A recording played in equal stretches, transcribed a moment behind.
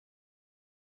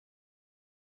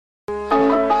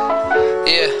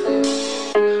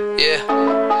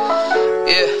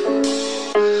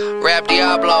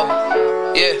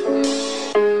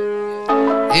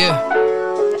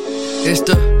It's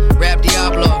the rap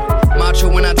Diablo, macho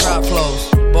when I drop flows.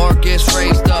 Bar gets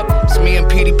raised up, it's me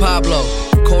and Petey Pablo.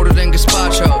 Colder than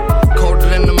Gazpacho, colder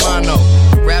than the mono.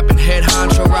 Rapping head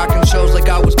honcho, rocking shows like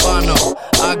I was Bono.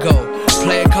 I go,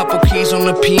 play a couple keys on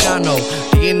the piano.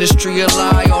 The industry a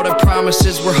lie, all the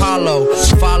promises were hollow.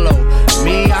 Follow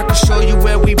me, I can show you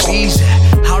where we bees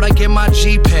at. How'd I get my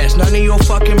G-Pass? None of your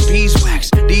fucking beeswax.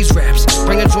 These raps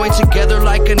bring a joint together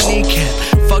like a kneecap.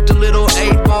 Fucked a little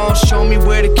 8-ball, show me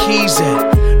where the keys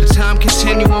at. The time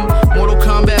continuum, Mortal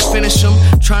Kombat finish them.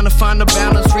 Trying to find the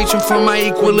balance, reaching for my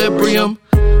equilibrium.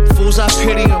 Fools, I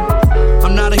pity them.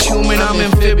 I'm not a human, I'm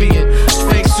amphibian.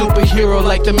 Fake superhero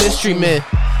like the Mystery Man.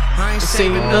 I ain't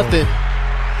saying nothing.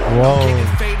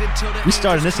 Whoa. We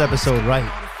started this episode right.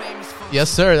 Yes,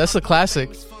 sir. That's a classic.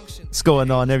 What's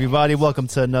going on, everybody? Welcome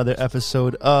to another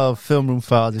episode of Film Room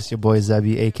Files. It's your boy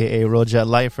Zebby, a.k.a. Roadjet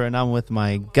Lifer, and I'm with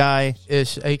my guy,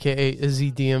 Ish, a.k.a.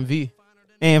 Izzy DMV.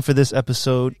 And for this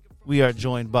episode, we are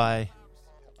joined by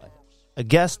a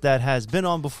guest that has been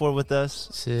on before with us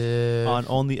Sif. on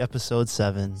only episode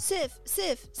 7. Sif.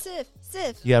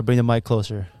 You gotta bring the mic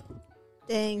closer.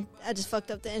 Dang, I just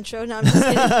fucked up the intro. No, I'm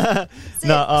just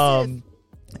kidding.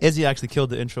 Izzy actually killed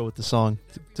the intro with the song.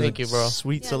 Thank you, bro.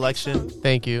 Sweet selection.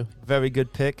 Thank you. Very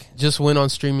good pick. Just went on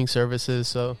streaming services,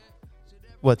 so.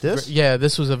 What, this? Yeah,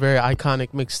 this was a very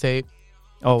iconic mixtape.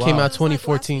 Oh, wow. Came out It was like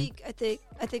 2014. last week,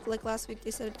 I think like last week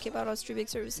they said it came out on streaming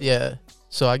services. Yeah.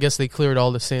 So I guess they cleared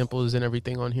all the samples and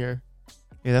everything on here.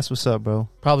 Yeah, that's what's up, bro.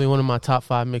 Probably one of my top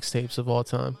 5 mixtapes of all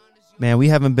time. Man, we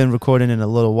haven't been recording in a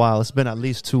little while. It's been at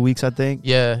least 2 weeks, I think.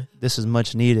 Yeah. This is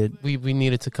much needed. We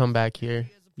needed to come back here.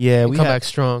 Yeah, we come back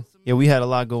strong. Yeah, we had a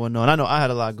lot going on. I know I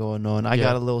had a lot going on. I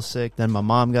got a little sick. Then my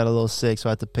mom got a little sick, so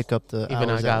I had to pick up the Even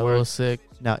hours I got at a work. little sick.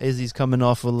 Now Izzy's coming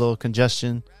off with a little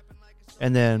congestion.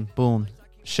 And then, boom,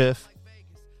 shift.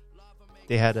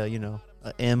 They had a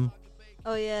M.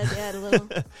 Oh yeah, they had a little.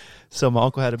 So my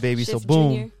uncle had a baby, so Shift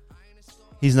boom. Junior.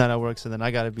 He's not at work, so then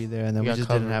I got to be there. And then You we got just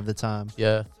covered. didn't have the time.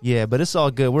 Yeah. Yeah, but it's all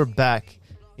good. We're back.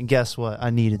 And guess what?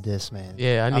 I needed this, man.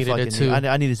 Yeah, I needed it fucking too.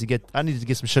 I needed to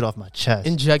get some shit off my chest.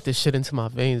 Inject this shit into my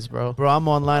veins, bro. Bro, I'm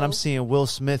online. I'm seeing Will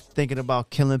Smith thinking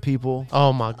about killing people.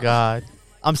 Oh my God.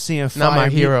 I'm seeing Not my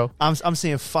hero. I'm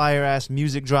seeing fire ass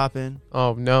music dropping,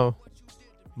 Oh no.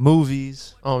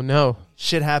 movies, Oh no.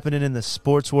 shit happening in the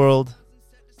sports world.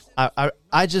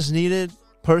 I just needed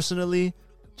personally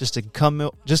just to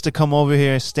come over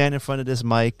here, stand in front of this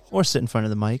mic or sit in front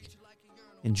of the mic,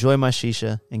 enjoy my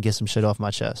shisha and get some shit off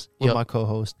my chest with Yep. my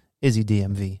co-host Izzy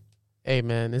DMV. Hey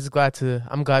man,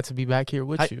 I'm glad to be back here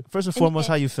with you. First and foremost,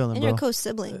 how you feeling, And bro? your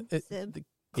co-sibling, Sib.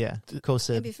 Yeah, Don't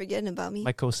co-sib. be forgetting about me.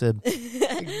 My co-sib. No,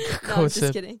 I'm just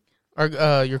Co-sib. kidding.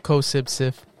 Your co-sib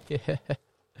Sif. Yeah.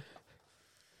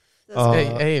 Oh.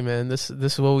 Hey man, this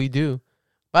is what we do.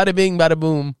 Bada bing, bada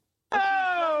boom.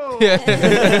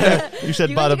 You said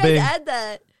You bada guys bing. add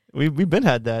that. We've been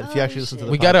had that. If you Oh, actually listen to shit.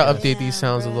 the We podcast. gotta update Yeah, these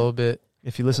sounds a bruh. little bit.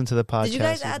 If you listen to the podcast, Did you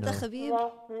guys you'd add the know.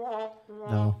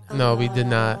 Khabib? No. No, we did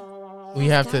not. We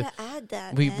have to. Gotta add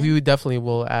that. We man. we definitely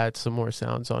will add some more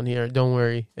sounds on here. Don't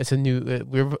worry. It's a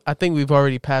new. I think we've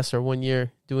already passed our 1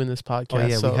 year doing this podcast. Oh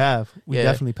yeah, so, we have. We yeah.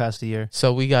 definitely passed a year.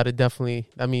 So we gotta definitely.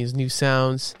 That means new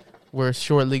sounds. We're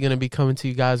shortly gonna be coming to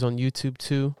you guys on YouTube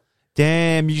too.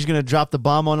 Damn, you just gonna drop the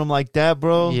bomb on them like that,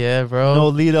 bro? Yeah, bro. No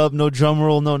lead up, no drum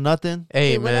roll, no nothing.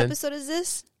 Hey, Wait, what man. episode is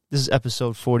this? This is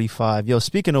episode 45. Yo,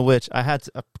 speaking of which, I had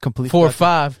to complete 4 or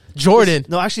 5. Jordan.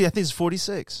 No, actually, I think it's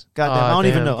 46. Goddamn, Aw, I don't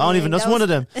even damn. know. I don't even know. It's That one was-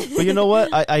 of them. But you know what?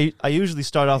 I usually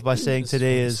start off by saying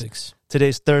today's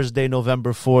Thursday,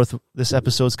 November 4th. This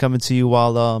episode's coming to you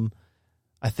while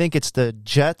I think it's the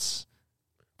Jets.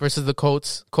 Versus the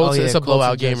Colts. Colts, yeah, it's a Colts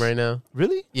blowout and game Jets. right now.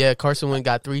 Really? Yeah, Carson Wentz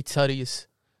got 3 tutties.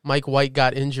 Mike White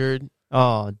got injured.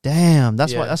 Oh, damn.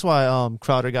 That's Yeah. why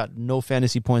Crowder got no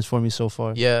fantasy points for me so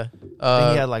far. Yeah. I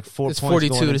think he had like 4 It's points 42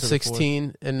 going to into the fourth.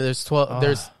 16, and there's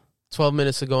 12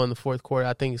 minutes to go in the fourth quarter.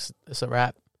 I think it's a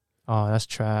wrap. Oh, that's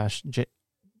trash.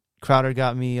 Crowder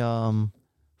got me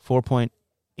 4.8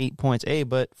 points. Hey,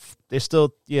 but there's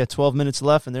still 12 minutes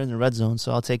left, and they're in the red zone,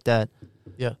 so I'll take that.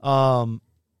 Yeah.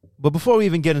 But before we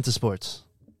even get into sports,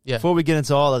 Yeah. before we get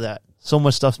into all of that, so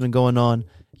much stuff's been going on.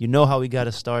 You know how we got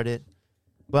to start it.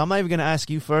 But I'm not even going to ask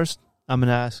you first. I'm going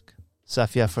to ask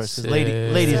Safia first, because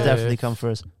ladies Sif. definitely come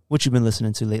first. What you been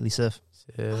listening to lately, Sif?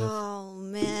 Oh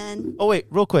man. Oh, wait,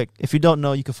 real quick. If you don't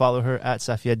know, you can follow her at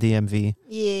Safia DMV.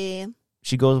 Yeah.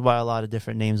 She goes by a lot of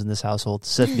different names in this household,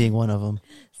 Sif being one of them.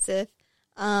 Sif.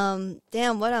 Damn,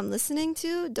 what I'm listening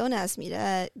to? Don't ask me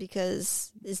that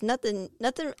because there's nothing.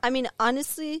 I mean,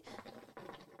 honestly,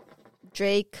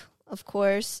 Drake, of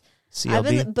course.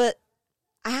 CLB. But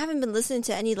I haven't been listening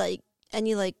to any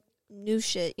new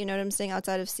shit. You know what I'm saying?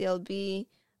 Outside of CLB.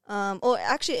 Or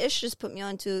actually, Ish just put me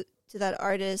on to that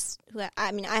artist who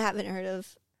I mean I haven't heard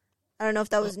of. I don't know if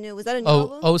that was new. Was that a new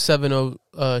album? 070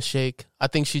 Shake. I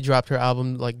think she dropped her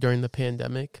album like during the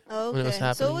pandemic. Oh, okay. When it was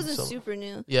happening. So it wasn't super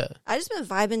new. Yeah. I just been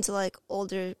vibing to like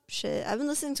older shit. I've been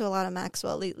listening to a lot of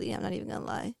Maxwell lately. I'm not even gonna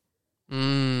lie.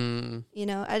 You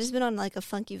know, I just been on like a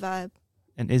funky vibe.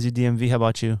 And Izzy DMV, how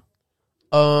about you?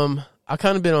 I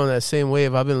kind of been on that same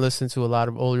wave. I've been listening to a lot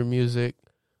of older music,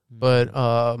 but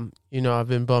you know, I've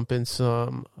been bumping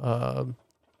some.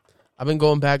 I've been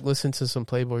going back listening to some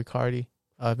Playboi Carti.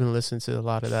 I've been listening to a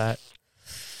lot of that.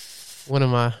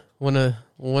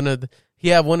 He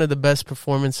had one of the best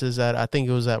performances at, I think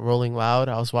it was at Rolling Loud.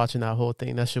 I was watching that whole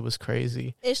thing. That shit was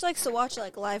crazy. Ish likes to watch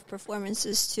like live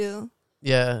performances too.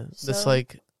 Yeah, So- that's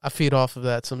like I feed off of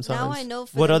that sometimes. Now I know.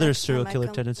 For What the other next time serial I killer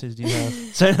come- tendencies do you have?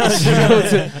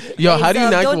 Yo, Hey, how do you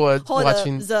Zub, not don't- hold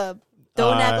watching? up, Zub.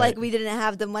 Don't act Alright. like we didn't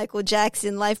have the Michael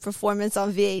Jackson live performance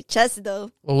on VHS though.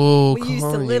 Oh, We used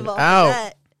to live off out. of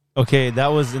that. Okay, that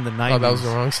was in the 90s. Oh, that was the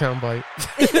wrong soundbite.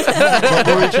 What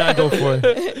were you trying to go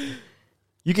for?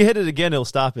 You can hit it again; it'll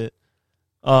stop it.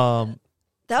 That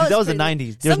was the pretty-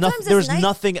 90s. There's Sometimes there was it's nice-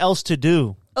 nothing else to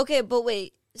do. Okay, but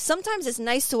wait. Sometimes it's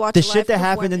nice to watch The a live shit that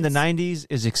happened in the performance. 90s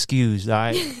is excused. All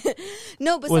right.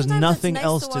 No, but was sometimes nothing it's nice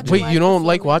else to to watch do. a Wait, live you don't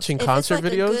like performance. watching If it's concert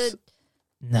like a videos? good-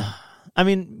 Nah. I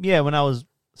mean, yeah, when I was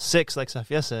 6, like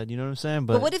Safia said, you know what I'm saying?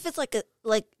 But what if it's like a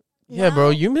Yeah, bro, now-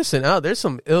 you missing out. There's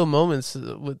some ill moments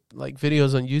with like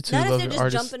videos on YouTube Not if of they're just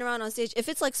artists. jumping around on stage. If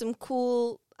it's like some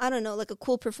cool, I don't know, like a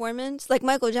cool performance, like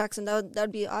Michael Jackson, that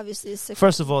would be obviously a sick.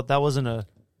 First of all, that wasn't a.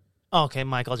 Okay,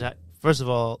 Michael Jackson. First of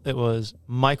all, it was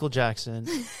Michael Jackson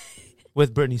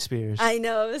with Britney Spears. I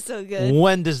know, it was so good,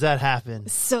 When does that happen?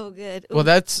 so good. Well,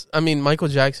 that's. I mean, Michael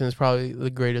Jackson is probably the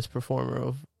greatest performer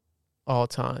of all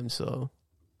time. So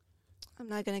I'm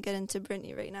not gonna get into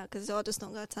Britney right now because y'all just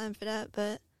don't got time for that.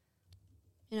 But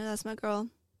you know, that's my girl.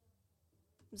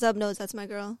 Zub knows that's my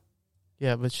girl.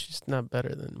 yeah, but she's not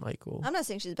better than Michael. I'm not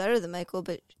saying she's better than Michael,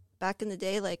 but back in the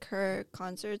day, like her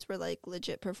concerts were like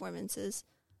legit performances.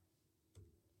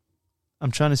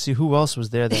 I'm trying to see who else was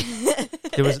there. That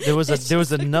there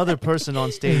was another person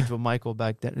on stage with Michael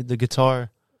back then. The guitar.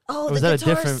 Oh, Or was the that a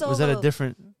guitar different? Was that a solo.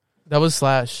 different? That was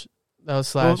Slash.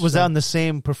 Was that in the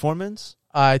same performance?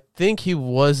 I think he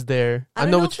was there. I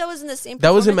don't know know which. if that was in the same.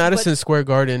 That was in performance, Madison Square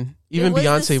Garden. but Even it was the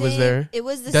Beyonce was same- there. It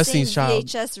was the Destiny's same Child.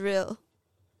 VHS reel.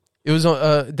 It was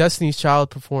on Destiny's Child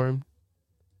performed.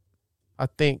 I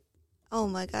think. Oh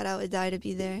my god, I would die to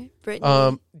be there.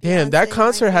 Britney. Damn, that Beyonce,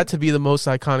 concert Michael. had to be the most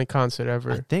iconic concert I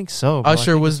ever. think so. bro. I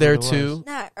Usher think was that's there what it was. too.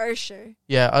 Not Usher.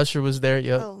 Yeah, Usher was there.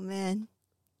 Yep. Oh man.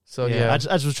 So yeah, yeah. I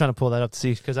just was trying to pull that up to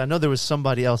see because I know there was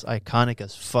somebody else iconic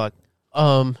as fuck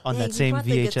Um, on Dang, that you same brought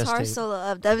the guitar VHS tape. solo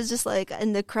up. That was just like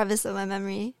in the crevice of my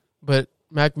memory. but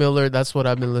Mac Miller, that's what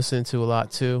I've been listening to a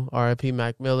lot too. R.I.P.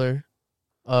 Mac Miller.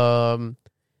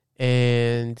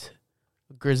 And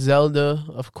Griselda,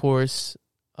 of course.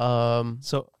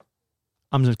 So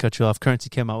I'm just gonna cut you off. Currency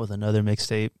came out with another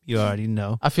mixtape. You already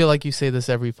know. I feel like you say this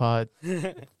every pod.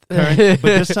 But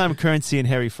this time, Currency and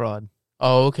Harry Fraud.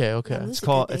 Oh, okay. La It's Música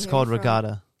called de it's Harry called Fraud.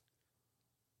 Regatta.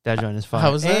 That joint is fire.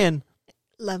 How was that? And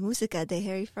La Música de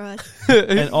Harry Fraud.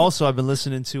 and also I've been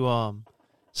listening to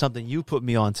something you put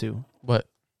me onto. What?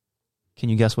 Can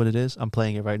you guess what it is? I'm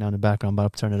playing it right now in the background. I'm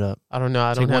about to turn it up. I don't know.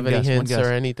 I Take don't have one any guess, one hints guess.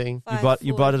 or anything.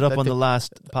 You brought it up That on the thing-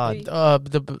 last pod.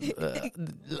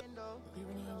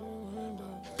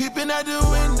 Peeping out the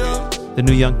window. The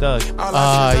new Young Thug.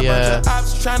 Yeah.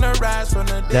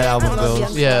 That album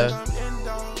goes. Yeah.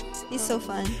 He's so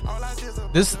fun.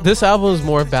 This album is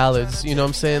more ballads. You know what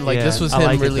I'm saying? Like Yeah, this was I him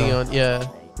like it, really though. on. Yeah.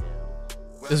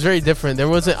 It's very different. There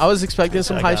wasn't. I was expecting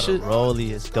some I high gotta shit, roll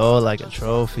his dough like a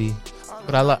trophy.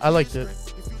 but I liked it.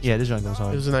 Yeah, this joint goes It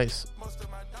hard. was nice.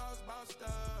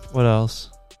 What else?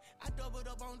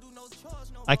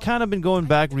 I kind of been going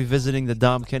back revisiting the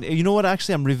Dom Kennedy. You know what?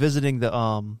 Actually, I'm revisiting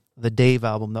the Dave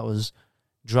album that was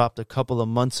dropped a couple of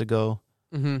months ago.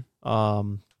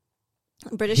 Mm-hmm.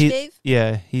 British He- Dave?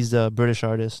 Yeah, he's the British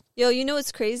artist. Yo, you know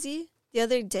what's crazy? The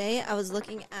other day I was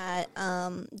looking at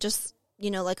just,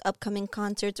 you know, like upcoming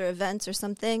concerts or events or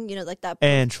something, you know, like that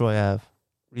And Troy Ave.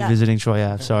 That- Revisiting Troy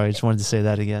Ave. Sorry, I just wanted to say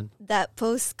that again. that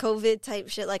post-COVID type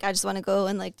shit, like I just want to go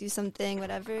and like do something,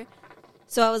 whatever.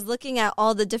 So I was looking at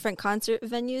all the different concert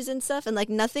venues and stuff, and like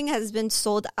nothing has been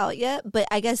sold out yet. But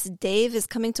I guess Dave is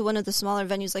coming to one of the smaller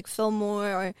venues, like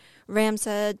Fillmore or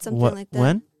Ramshead, something What? like that.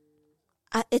 When?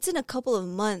 It's in a couple of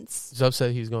months. Zub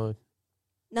said he's going.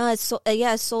 No, it's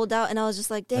it's sold out, and I was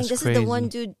just like, dang, That's this is crazy. the one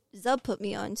dude Zub put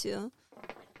me on to.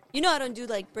 You know, I don't do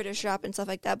like British rap and stuff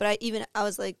like that, but I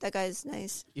was like, that guy's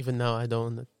nice. Even now, I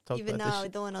don't want to talk Even about now, this I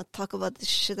shit. don't want to talk about this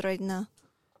shit right now.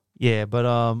 Yeah, but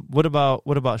what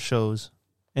about shows?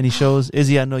 Any shows?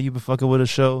 Izzy, I know you've been fucking with a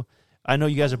show. I know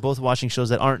you guys are both watching shows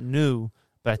that aren't new,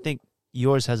 but I think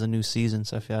yours has a new season,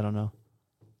 Sophia. I don't know.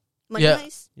 Money Yeah.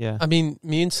 Heist? Yeah. I mean,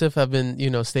 me and Sif have been,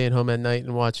 staying home at night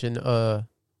and watching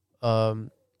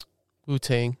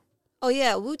Wu-Tang. Oh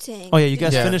yeah, Wu-Tang. Oh yeah, you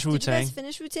guys Yeah. finished Did you Wu-Tang. guys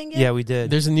finish Wu-Tang yet? Yeah, we did.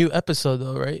 There's a new episode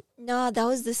though, right? No, that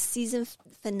was the season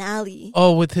finale.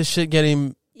 Oh, with his shit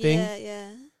getting thing. Yeah.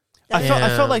 I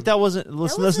Yeah. felt like that wasn't.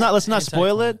 Let's not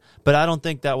spoil it. Anticlimax. But I don't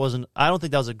think that was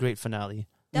a great finale.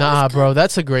 Nah, bro,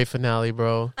 that's a great finale,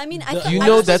 bro. I mean, The- I You I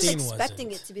know was that's-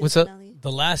 expecting it to be What's the up? finale.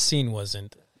 The last scene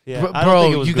wasn't. Yeah, Bro, I don't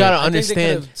think it was you great. gotta I think they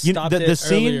understand. could've You, stopped the it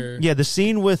scene, earlier. yeah, the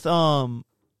scene with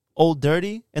Old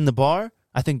Dirty in the bar.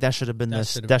 I think that should have been That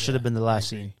that should have been the I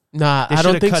last agree. scene. Nah, They I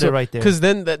don't should've think cut so. it right there. Because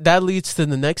then that leads to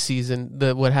the next season.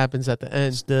 What happens at the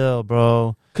end? Still,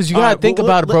 bro. Because you All gotta right, think well,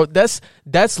 about it, bro.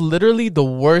 That's literally the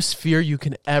worst fear you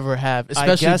can ever have,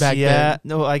 especially I guess, back yeah. then.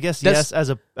 No, I guess That's- yes. As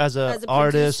a As a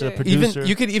artist, a producer. producer, Even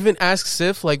you could even ask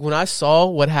Sif. Like when I saw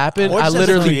what happened, or I just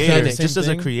literally as a creator, panicked. just as a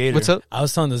Same thing. creator. What's up? I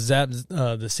was telling the Zap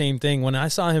the same thing when I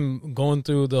saw him going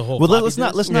through the whole. Well, floppy let's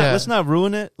not disk. Yeah. let's not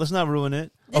ruin it. Let's not ruin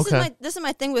it. This is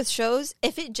my thing with shows.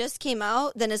 If it just came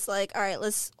out, then it's like, all right,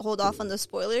 let's hold off on the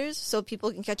spoilers so people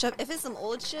can catch up. If it's some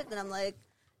old shit, then I'm like,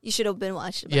 you should have been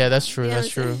watching. Yeah, that's true. That's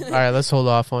true. All right, let's hold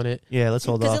off on it. Yeah, let's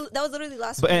hold off. Because that was literally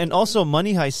last. But week. and also,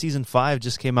 Money Heist season 5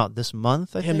 just came out this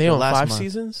month. I Damn, think they or on last 5 month.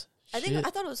 seasons. I think Shit. I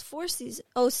thought it was 4 seasons.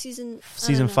 Oh, season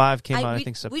Season 5 came out. I we,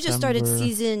 think September. we just started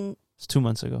season. It's 2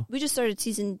 months ago. We just started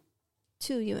season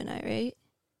 2. You and I, right?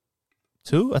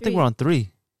 2? I think 3. we're on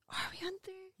 3. Are we on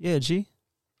 3? Yeah, G.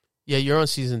 Yeah, you're on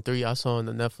season 3. I saw on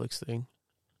the Netflix thing.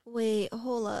 Wait,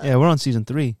 hold up. Yeah, we're on season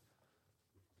 3.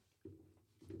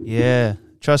 Yeah,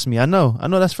 trust me. I know.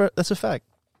 That's a fact.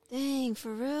 Dang,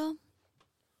 for real?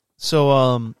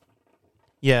 So,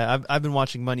 yeah, I've been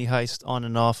watching Money Heist on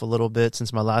and off a little bit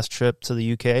since my last trip to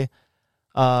the UK.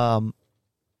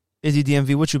 Izzy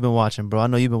DMV, what you been watching, bro? I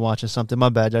know you've been watching something. My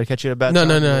bad. Did I catch you at a bad No.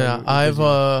 time?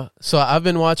 Or you I've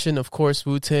been watching, of course,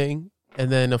 Wu-Tang,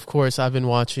 and then of course I've been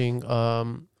watching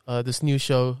this new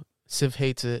show. Sif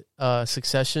hates it.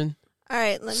 Succession. All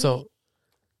right,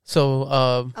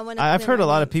 I've heard a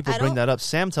lot of people bring that up.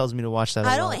 Sam tells me to watch that.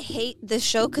 I a don't lot. hate the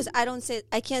show because I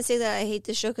can't say that I hate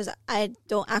the show because I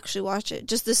don't actually watch it.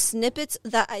 Just the snippets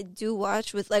that I do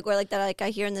watch with I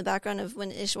hear in the background of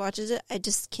when Ish watches it. I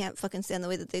just can't fucking stand the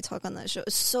way that they talk on that show.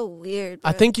 It's so weird.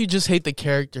 I bro. think you just hate the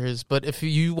characters, but if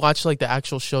you watch like the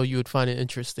actual show, you would find it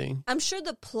interesting. I'm sure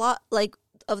the plot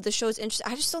of the show is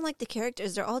interesting. I just don't like the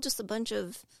characters. They're all just a bunch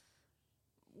of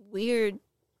weird,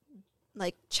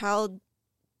 child.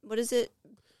 What is it?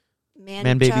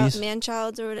 Man babies.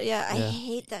 Man-childs or whatever. Yeah, I Yeah.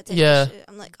 hate that type Yeah. of shit.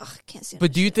 I'm like, I can't stand But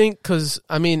that do you shit. think? Because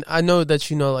I mean, I know that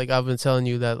I've been telling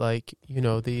you that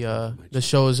the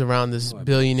show is around this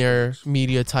billionaire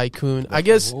media tycoon. I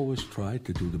guess. I've always tried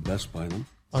to do the best by them.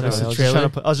 Oh, that's Sorry, a I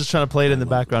trailer. was just trying to play it in the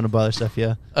background of other stuff.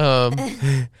 Yeah.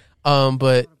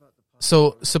 But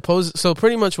so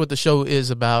pretty much what the show is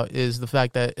about is the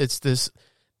fact that it's this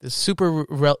super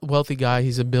wealthy guy.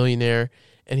 He's a billionaire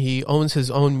and he owns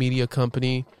his own media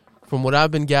company. From what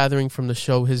I've been gathering from the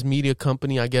show, his media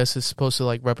company, I guess, is supposed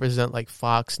to represent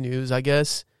Fox News, I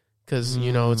guess, because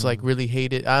it's really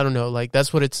hated. I don't know,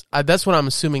 that's what I'm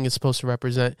assuming it's supposed to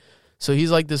represent. So he's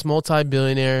this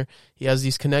multi-billionaire. He has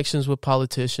these connections with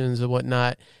politicians and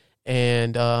whatnot,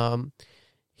 and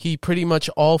he pretty much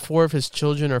all 4 of his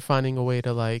children are finding a way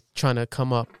to trying to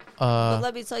come up But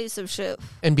let me tell you some shit.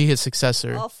 and be his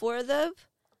successor. All 4 of them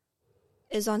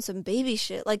is on some baby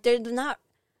shit. They're not.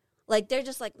 They're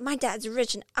just my dad's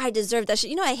rich and I deserve that shit.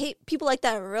 You know, I hate people like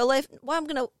that in real life. Why I'm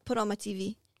gonna put on my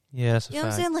TV? Yeah, that's a You know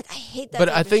what I'm fact. saying? I hate that. But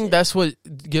type I of think shit. that's what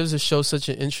gives the show such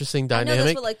an interesting I know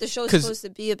dynamic. that's what the show's 'Cause- supposed to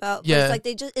be about. But yeah.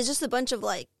 it's just a bunch of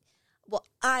well,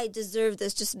 I deserve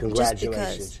this just because.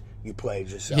 Congratulations, you played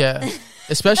yourself. Yeah,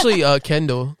 especially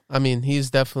Kendall. I mean, he's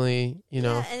definitely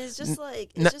Yeah, and it's just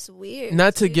it's not- just weird.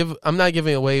 not to dude. give. I'm not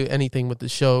giving away anything with the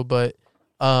show, but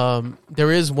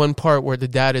there is one part where the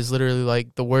dad is literally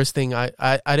the worst thing. I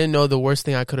didn't know the worst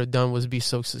thing I could have done was be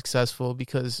so successful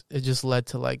because it just led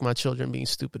to my children being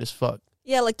stupid as fuck.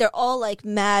 Yeah, they're all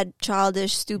mad,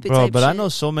 childish, stupid. Bro, type but shit. I know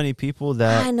so many people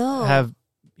that I know. have,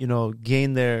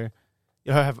 gained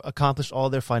have accomplished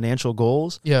all their financial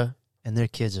goals, Yeah, and their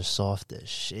kids are soft as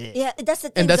shit. Yeah, that's the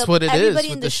thing. and that's what it is Everybody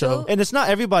with in the show. And it's not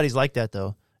everybody's like that,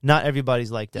 though. Not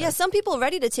everybody's like that. Yeah, some people are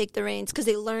ready to take the reins because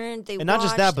they learned, they and not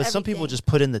just that, watched but some people everything. just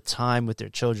put in the time with their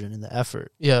children and the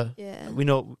effort. Yeah, Yeah. We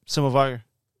know some of our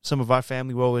some of our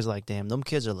family were always like, damn, them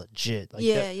kids are legit. Like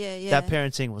yeah. that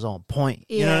parenting was on point.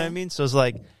 You know what Yeah. I mean? So it's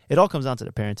like, it all comes down to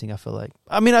the parenting, I feel like.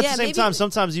 I mean, at Yeah, the same maybe- time,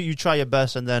 sometimes you try your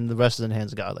best and then the rest is in the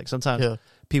hands of God. Like sometimes Yeah.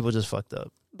 people just fucked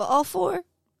up. But all four.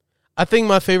 I think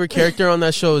my favorite character on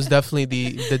that show is definitely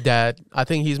the dad. I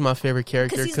think he's my favorite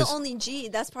character Because he's the only G.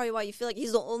 That's probably why you feel like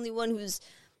he's the only one who's.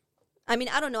 I mean,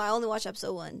 I don't know. I only watched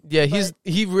episode 1. yeah, but-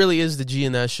 he really is the G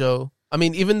in that show. I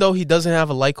mean, even though he doesn't have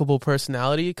a likable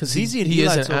personality, because ZZ and he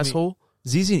is Eli an told me- asshole.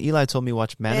 ZZ and Eli told me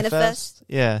watch Manifest. Manifest?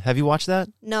 Yeah, have you watched that?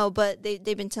 No, but they've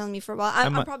been telling me for a while.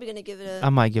 I'm might- probably gonna give it a. I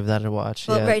might give that a watch.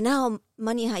 But yeah. right now,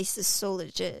 Money Heist is so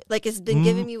legit. Like it's been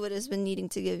giving me what it's been needing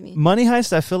to give me. Money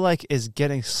Heist, I feel like, is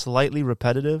getting slightly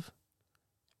repetitive,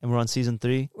 and we're on season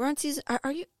 3. We're on season.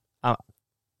 Are you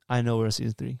I know we're on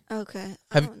season 3. okay?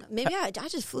 I Have- don't know. Maybe I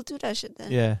just flew through that shit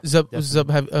then. Yeah.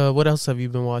 Zub, what else have you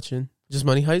been watching? Just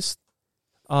Money Heist?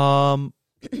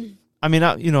 I mean,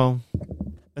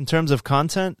 in terms of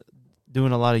content,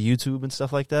 doing a lot of YouTube and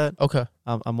stuff like that. Okay.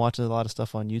 I'm watching a lot of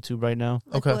stuff on YouTube right now.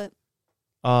 Like Okay.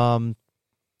 what?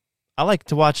 I like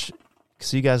to watch,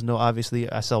 because you guys know, obviously,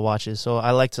 I sell watches. So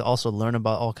I like to also learn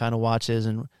about all kind of watches.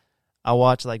 And I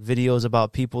watch like videos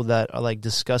about people that are like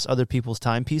discuss other people's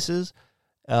timepieces,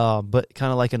 but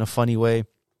kind of like in a funny way.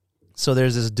 So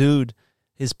there's this dude,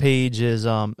 his page is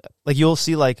like you'll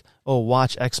see like, oh,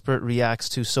 watch expert reacts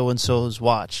to so-and-so's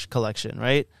watch collection,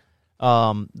 right?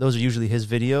 Those are usually his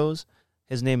videos.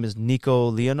 His name is Nico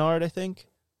Leonard, I think.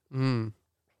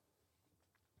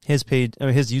 His page,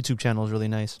 his YouTube channel is really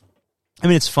nice. I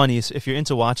mean, it's funny. If you're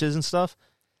into watches and stuff,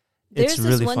 it's There's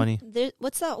really this funny.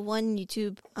 What's that one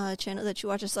YouTube channel that you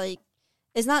watch? It's like,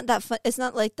 it's not that fun. It's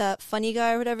not like that funny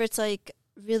guy or whatever. It's like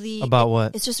really About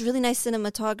what? It's just really nice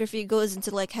cinematography. It goes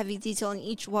into like heavy detail on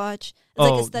each watch. It's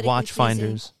like aesthetically Watch pleasing.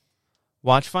 Finders.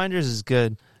 Watch Finders is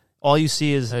good. All you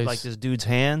see is Nice. like this dude's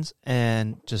hands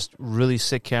and just really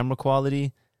sick camera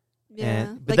quality. Yeah,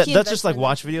 And, but Like, he that's just invests like in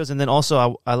watch videos. And then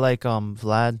also I like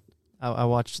Vlad. I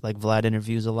watch like Vlad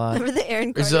interviews a it. lot. Remember the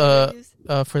Aaron Is Carter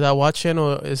interviews? for that watch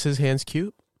channel, is his hands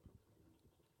cute?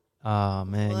 Oh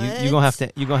man, What? you gonna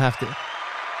have to.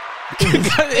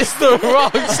 It's the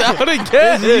wrong sound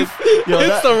again.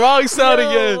 It's the wrong sound Yo,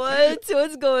 again.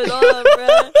 What's going on,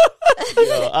 bro?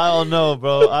 Yo, I don't know,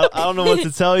 bro. I don't know what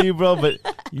to tell you, bro. But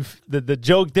the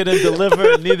joke didn't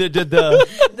deliver, and neither did the.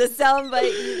 The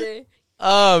soundbite either.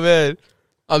 Oh man,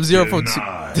 I'm 0 from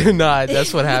 2. Denied.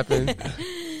 That's what happened.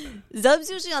 Zub's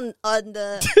usually on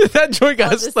the. That joint got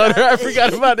On a the stutter. I side.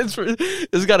 forgot about it.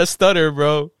 It's got a stutter,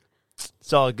 bro.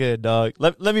 It's all good, dog.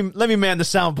 Let me man the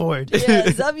soundboard. Yeah,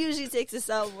 Zub usually takes the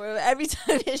soundboard. Every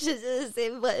time it's just the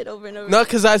same button over and over. No,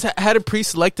 because I had it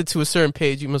pre-selected to a certain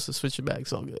page. You must have switched it back.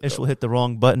 It's all good. Ish will hit the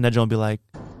wrong button. That joint be like,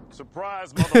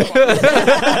 Surprise, motherfucker.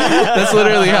 That's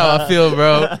literally how I feel,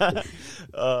 bro.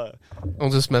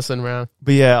 I'm just messing around.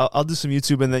 but yeah, I'll do some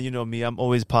YouTube, and then you know me, I'm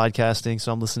always podcasting,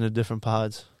 so I'm listening to different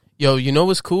pods. Yo, you know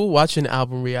what's cool? Watching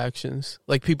album reactions.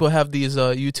 Like people have these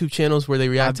YouTube channels where they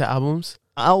react to albums.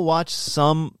 I'll watch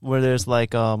some where there's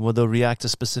like where they'll react to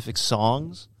specific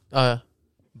songs, but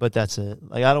that's it.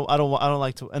 Like I don't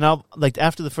like to, and I'll like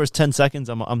after the first 10 seconds,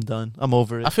 I'm done. I'm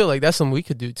over it. I feel like that's something we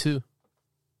could do too.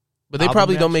 But they Album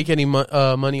probably don't reaction? make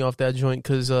any money off that joint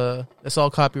because it's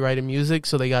all copyrighted music.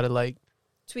 So they got to like,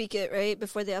 Tweak it, right?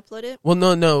 Before they upload it. well,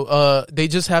 no. They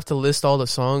just have to list all the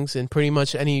songs, and pretty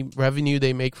much any revenue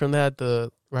they make from that,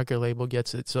 the record label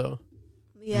gets it. So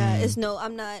Yeah, it's no.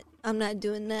 I'm not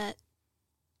doing that.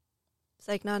 It's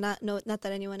like not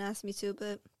that anyone asked me to,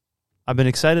 but I've been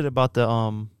excited about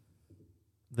the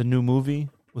new movie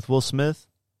with Will Smith.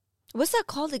 what's that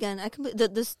called again?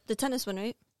 The tennis one,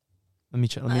 right? Let me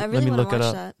check. I Let really me want look to it watch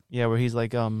up. that. Yeah, where he's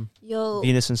like Yo,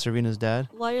 Venus and Serena's dad.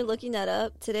 while you're looking that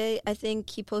up today, I think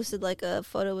he posted like a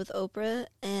photo with Oprah,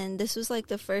 and this was like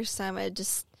the first time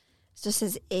it's just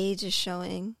his age is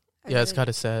showing. yeah, it's kind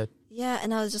of sad. Yeah,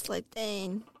 and I was just like,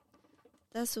 dang,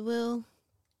 that's Will.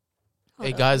 Hold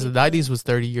Hey up, guys, the let me pull it. 90s was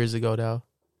 30 years ago now.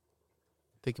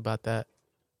 Think about that.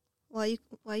 Why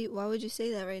would you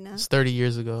say that right now? It's 30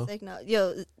 years ago. It's like no,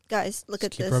 yo, guys, look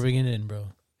at Keep this. rubbing it in, bro.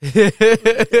 I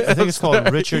think it's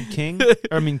called Richard King.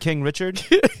 King Richard.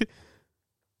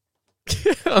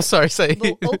 I'm sorry, say.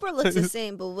 But Oprah looks the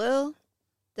same, but Will,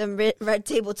 them red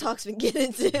table talks been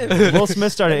getting to him. Will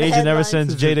Smith started The aging ever headlines.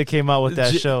 since Jada came out with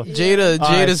that show. Jada's All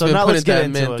right, so been now let's putting get that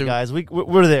into man it, through. guys.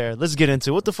 We're there. Let's get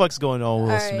into it. What the fuck's going on, All Will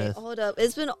right, Smith? hold up.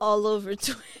 It's been all over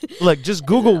Twitter. Look, just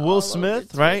Google all Will over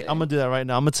Smith, right? Twitter. I'm gonna do that right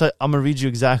now. I'm gonna read you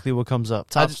exactly what comes up.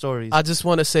 Top stories. I just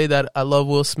want to say that I love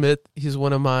Will Smith. He's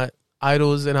one of my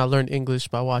idols, and I learned English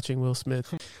by watching Will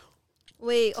Smith.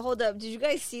 Wait, hold up. Did you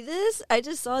guys see this? I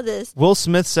just saw this. Will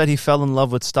Smith said he fell in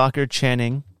love with stalker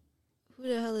Channing Who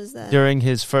the hell is that? during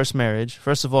his first marriage.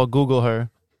 First of all, Google her.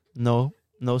 No,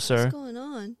 sir. What's going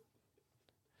on?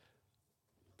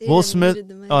 They Will done Smith. muted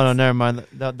the mics. Oh no, never mind.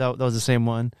 That was the same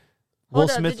one. Will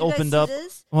Hold up, Smith did you guys opened see up.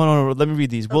 this? Hold on, let me read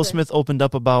these. Will Okay. Smith opened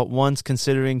up about once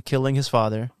considering killing his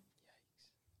father.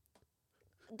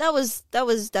 That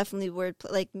was definitely word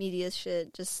like media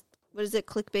shit. Just what is it?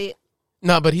 Clickbait.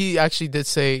 No, but he actually did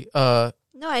say, No,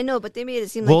 I know, but they made it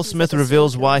seem like Will he's Smith like a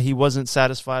reveals serial why killer. he wasn't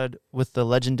satisfied with the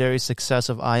legendary success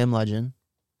of I Am Legend.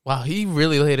 wow, he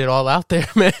really laid it all out there,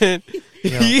 man.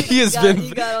 Yeah. He has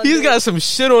He got he's on got some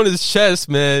shit on his chest,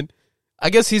 man. I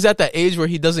guess he's at that age where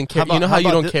he doesn't care. You know how you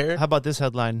don't care? How about this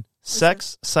headline?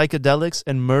 Sex, psychedelics,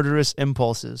 and murderous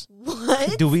impulses.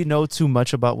 What? Do we know too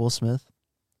much about Will Smith?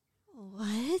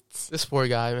 What? This poor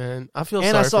guy, man. I feel And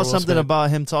sorry I saw for Will something Smith.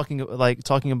 about him talking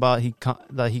about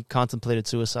that he contemplated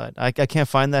suicide. I can't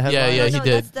find that headline. Yeah, No, he no,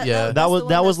 did. that's Yeah. the that was one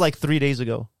that was that's- like 3 days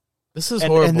ago. This is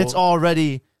and, horrible. and it's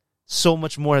already so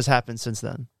much more has happened since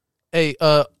then. Hey,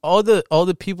 all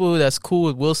the people that's cool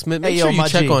with Will Smith, make Hey, sure yo, you my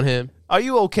check G. on him. Are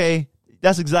you okay?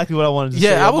 That's exactly what I wanted to Yeah,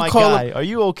 say. I Yo, would my call guy, are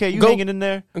you okay? You Go- hanging in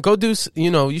there? Go do,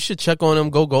 you should check on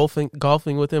him. Go golfing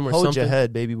with him or Hold something. your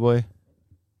head, baby boy.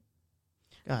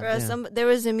 God Bruh, damn. there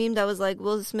was a meme that was like,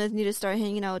 Will Smith need to start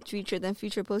hanging out with Future. Then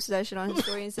Future posted that shit on his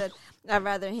story and said, I'd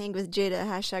rather hang with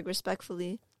Jada,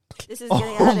 #respectfully. This is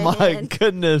getting out Oh of my hand.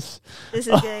 goodness. This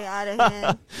is getting out of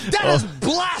hand. That is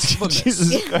blasphemous.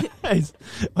 Jesus Christ.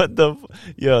 What the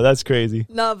yo, that's crazy.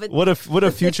 No, but What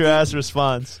a future ass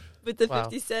response. with the Wow.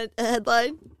 50 Cent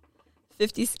headline,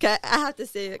 50 I have to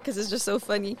say it because it's just so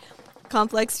funny.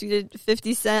 Complex tweeted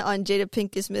 50 Cent on Jada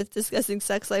Pinkett Smith discussing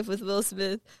sex life with Will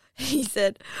Smith. He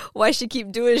said, why she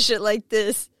keep doing shit like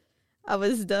this? I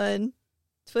was done.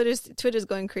 Twitter's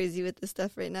going crazy with this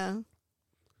stuff right now.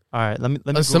 All right, let me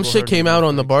Some Google shit her came name out real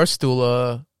on the quick.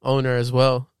 Barstool owner as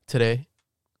well today.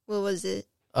 What was it?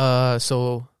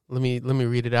 So let me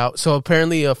read it out. So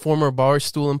apparently, a former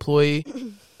Barstool employee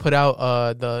put out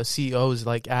the CEO's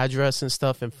like address and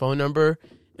stuff and phone number,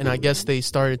 and I guess they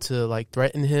started to like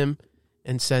threaten him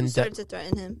and Who send started to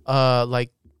threaten him?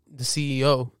 like the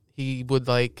CEO. He would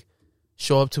like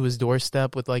show up to his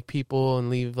doorstep with like people and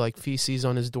leave like feces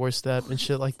on his doorstep and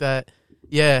shit like that.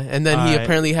 Yeah, and then he Alright.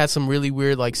 apparently had some really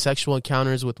weird like sexual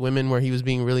encounters with women where he was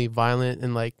being really violent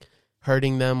and like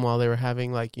hurting them while they were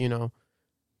having like,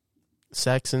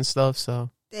 sex and stuff. So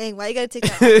Dang, why you gotta take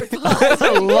that awkward pause? That's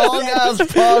a long ass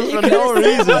pause for no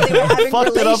reason.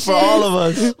 Fucked it up for all of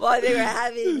us. While they were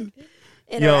having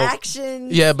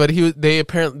interactions. yeah, but they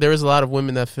apparently there was a lot of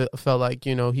women that felt like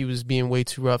he was being way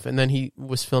too rough, and then he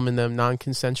was filming them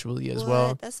non-consensually as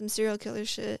well. That's some serial killer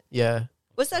shit. Yeah.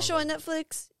 What's that show on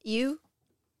Netflix? You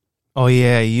Oh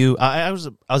yeah, you. I was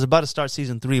about to start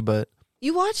season 3, but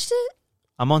watched it?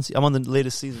 I'm on the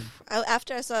latest season.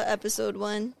 After I saw episode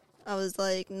 1, I was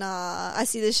like, nah, I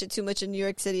see this shit too much in New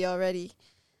York City already.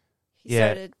 He Yeah.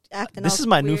 started acting This all is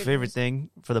my new weird. favorite thing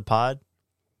for the pod.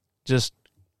 Just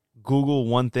Google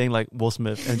one thing like Will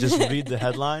Smith and just read the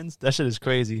headlines. That shit is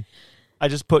crazy. I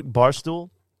just put Barstool.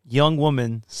 Young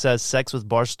woman says sex with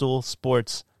Barstool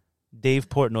Sports. Dave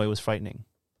Portnoy was frightening.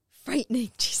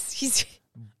 Frightening. Jeez,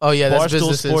 Oh yeah, that's Barstool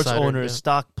Business Sports Insider, owner's yeah.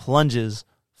 stock plunges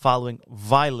following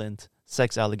violent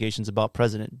sex allegations about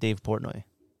President Dave Portnoy.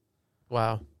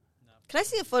 Wow. Can I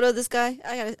see a photo of this guy?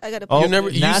 I gotta. Oh,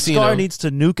 You've seen NASCAR him. needs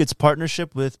to nuke its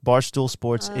partnership with Barstool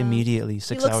Sports immediately. He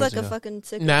 6 looks hours like ago. a fucking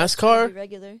sick NASCAR?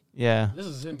 regular. Yeah, This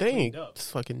is him Dang, cleaned up. it's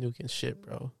fucking nuking shit,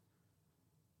 bro.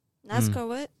 NASCAR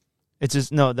what? it's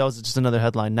just no. That was just another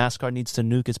headline. NASCAR needs to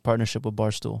nuke its partnership with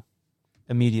Barstool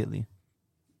immediately.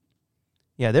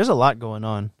 Yeah, there's a lot going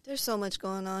on. There's so much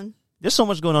going on. There's so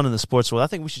much going on in the sports world. I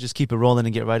think we should just keep it rolling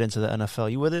and get right into the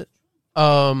NFL. You with it?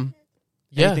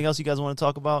 Yeah. Anything else you guys want to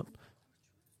talk about?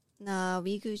 Nah,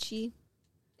 we Gucci.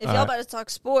 If All y'all right. about to talk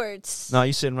sports. No,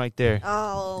 you're sitting right there.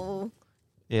 Oh.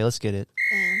 Yeah, let's get it.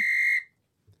 Damn.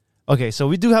 Okay, so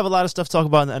we do have a lot of stuff to talk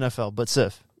about in the NFL, but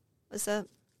Sif, What's up?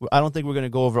 I don't think we're going to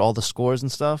go over all the scores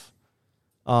and stuff.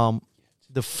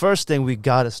 The first thing we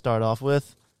got to start off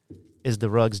with is the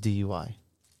Ruggs DUI.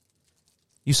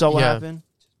 You saw what Yeah. happened?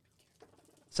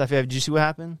 Safia, did you see what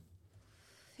happened?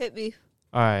 Hit me.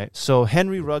 All right, so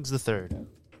Henry Ruggs III.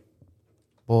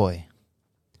 Boy.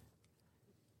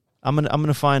 I'm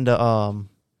gonna find I'm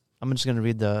just gonna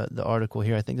read the article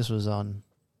here. I think this was on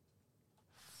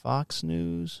Fox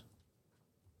News.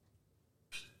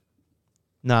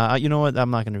 Nah, you know what? I'm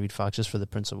not gonna read Fox just for the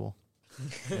principle.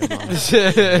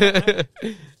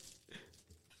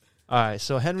 All right,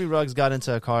 so Henry Ruggs got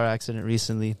into a car accident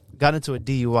recently. Got into a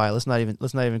DUI. Let's not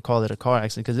even call it a car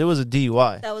accident because it was a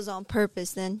DUI. That was on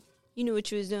purpose then. You knew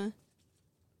what you was doing.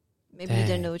 Maybe you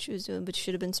didn't know what you was doing, but you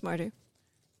should have been smarter.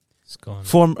 It's going.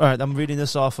 All right, I'm reading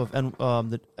this off of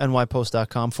the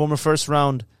NYPost.com. Former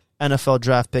first-round NFL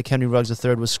draft pick Henry Ruggs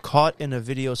III was caught in a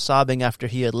video sobbing after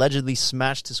he allegedly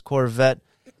smashed his Corvette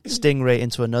Stingray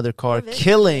into another car,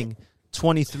 killing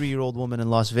 23-year-old woman in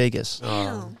Las Vegas.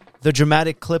 Damn. The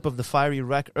dramatic clip of the fiery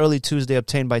wreck early Tuesday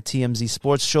obtained by TMZ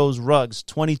Sports shows Ruggs,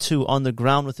 22, on the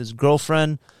ground with his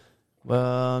girlfriend,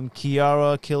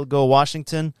 Kiara Kilgo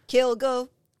Washington, Kill, go.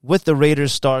 with the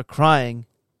Raiders star crying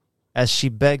as she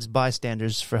begs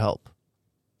bystanders for help.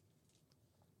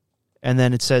 And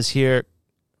then it says here,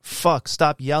 "Fuck,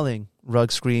 stop yelling,"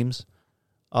 Ruggs screams.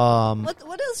 What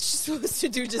else is she supposed to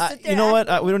do? Just sit there? You know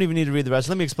what? We don't even need to read the rest.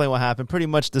 Let me explain what happened. Pretty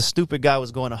much the stupid guy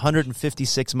was going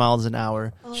 156 miles an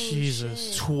hour. Oh, Jesus.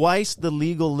 shit. Twice the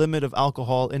legal limit of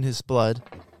alcohol in his blood.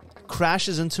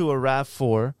 Crashes into a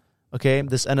RAV4. Okay,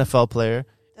 this NFL player.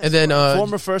 And then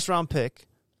Former first-round pick.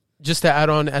 just to add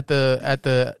on, at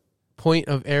the point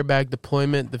of airbag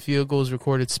deployment, the vehicle's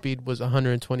recorded speed was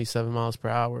 127 miles per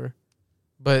hour.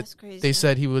 But That's crazy. they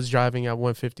said he was driving at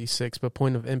 156, but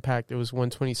point of impact, it was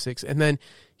 126. And then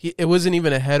it wasn't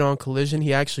even a head-on collision.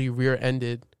 He actually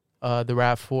rear-ended the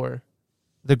RAV4.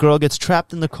 The girl gets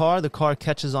trapped in the car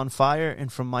catches on fire,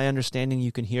 and from my understanding,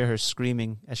 you can hear her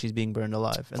screaming as she's being burned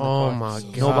alive in the Oh, car. my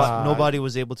God. Nobody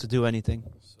was able to do anything.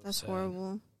 That's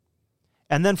horrible.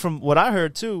 And then from what I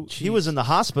heard, too, he was in the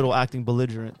hospital acting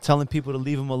belligerent, telling people to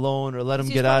leave him alone or let him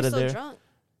He's get out of probably there. so drunk.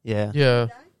 Yeah. Yeah.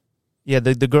 Yeah,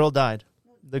 the girl died.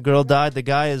 The girl died. The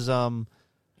guy is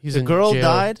He's the in girl jail.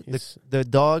 died. He's- The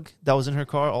dog that was in her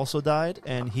car also died,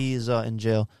 and he's in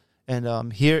jail.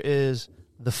 And here is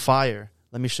the fire.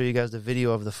 Let me show you guys the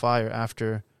video of the fire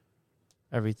after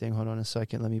everything. Hold on a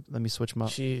second. Let me switch my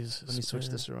Jesus, let me switch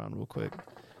man. this around real quick,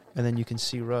 and then you can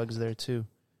see Ruggs there too.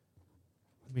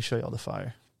 Let me show y'all the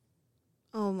fire.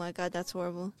 Oh my God, that's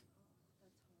horrible.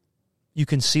 You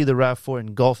can see the RAV4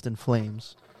 engulfed in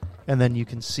flames, and then you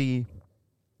can see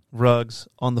Ruggs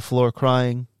on the floor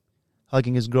crying,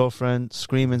 hugging his girlfriend,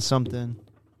 screaming something.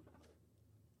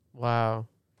 Wow.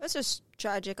 That's just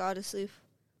tragic, honestly.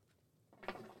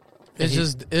 It's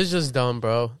just dumb,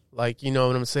 bro. Like, you know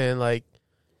what I'm saying? Like,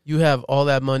 you have all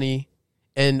that money,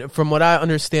 and from what I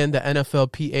understand, the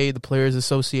NFLPA, the Players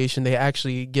Association, they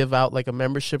actually give out like a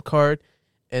membership card,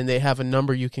 and they have a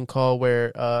number you can call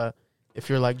where if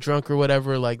you're like drunk or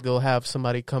whatever, like they'll have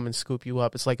somebody come and scoop you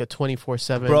up. It's like a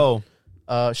 24/7 Bro,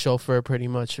 chauffeur, pretty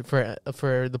much for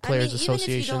the Players Even if you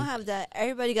Association. don't have that,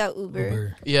 everybody got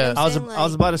Uber. Yeah, I was saying, I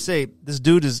was about to say, this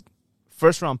dude is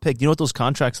first round pick. Do you know what those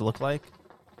contracts look like?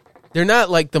 they're not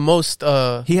like the most.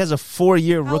 He has a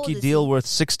 4-year How old rookie is deal he? worth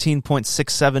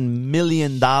 $16.67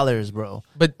 million, bro.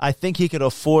 But I think he could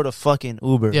afford a fucking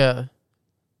Uber. yeah,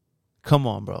 Come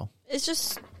on, bro. It's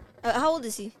just, how old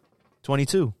is he?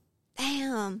 22.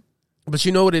 Damn. but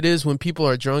you know what it is, when people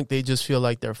are drunk, they just feel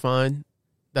like they're fine.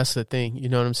 That's the thing. You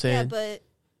know what I'm saying? Yeah, but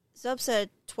Zub said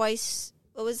twice.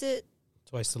 What was it?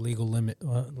 Twice the legal limit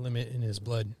in his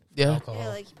blood. Yeah. Alcohol. Yeah,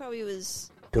 like he probably was.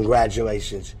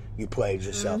 Congratulations, you played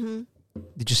yourself. Mm-hmm.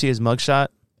 Did you see his mugshot?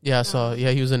 Yeah, I saw.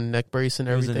 Yeah, he was in a neck brace and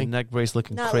He was in a everything. neck brace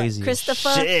looking Not like crazy. as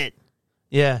Christopher. Shit.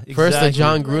 Yeah, exactly. First the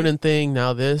John Gruden thing,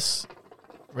 now this.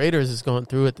 Raiders is going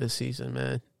through it this season,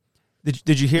 man.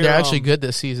 Did you hear? They're actually good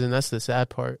this season. That's the sad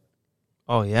part.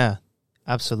 Oh yeah,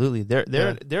 absolutely.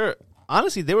 They're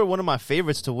honestly they were one of my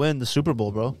favorites to win the Super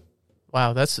Bowl, bro.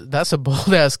 Wow, that's a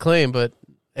bold ass claim, but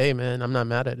hey, man, I'm not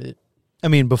mad at it. I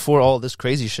mean, before all this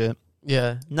crazy shit,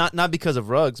 Yeah, not because of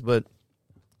Ruggs, but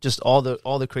just all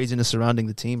the craziness surrounding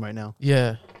the team right now.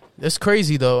 yeah. It's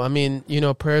crazy though. I mean, you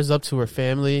know, prayers up to her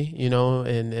family, you know,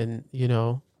 and you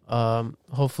know,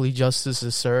 hopefully justice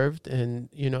is served, and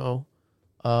you know,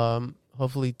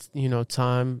 hopefully, you know,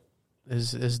 time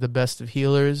is the best of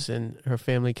healers, and her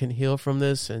family can heal from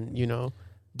this, and you know.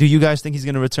 Do you guys think he's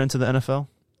going to return to the NFL?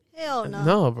 Hell no.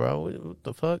 No, bro. What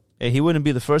the fuck? Hey, he wouldn't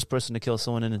be the first person to kill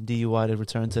someone in a DUI to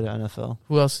return to the NFL.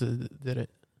 Who else did it?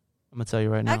 I'm gonna tell you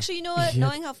right now. Actually, you know what? Yeah.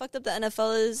 Knowing how fucked up the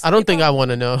NFL is, I don't they think I probably-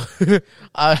 want to know.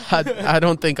 I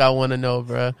don't think I want to know,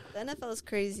 bro. The NFL is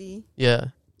crazy. Yeah.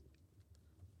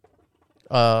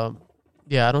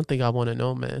 Yeah, I don't think I want to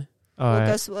know, man. all Well, right.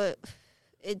 guess what?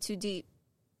 In too deep.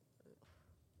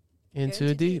 We're In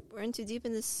too deep. We're in too deep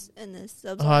in this.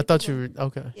 Oh, I thought you were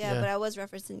okay. Yeah, but I was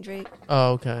referencing Drake.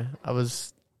 Oh, okay. I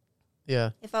was.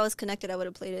 Yeah. If I was connected, I would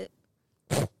have played it.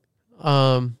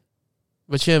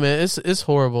 But yeah, man, it's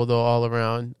horrible though all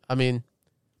around. I mean,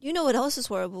 You know what else is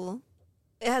horrible?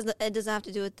 It doesn't have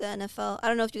to do with the NFL. I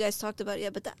don't know if you guys talked about it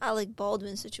yet, but the Alec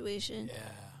Baldwin situation. Yeah.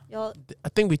 Y'all I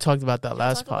think we talked about that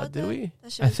last talk about pod, did that? we?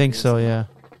 That shit I was think so. crazy. Yeah.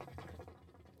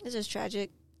 It's just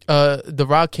tragic. The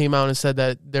Rock came out and said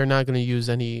that they're not going to use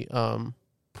any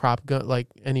prop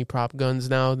guns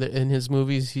now in his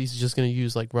movies. He's just going to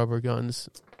use like rubber guns.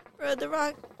 Bro, The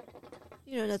Rock,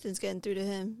 you know nothing's getting through to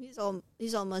him. He's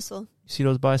all muscle. You see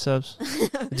those biceps?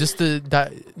 Just to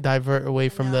divert away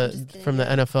from No, I'm the just kidding. from the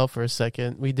NFL for a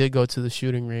second, we did go to the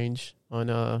shooting range on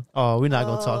Oh, we're not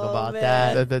gonna talk Oh, about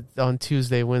man. that. on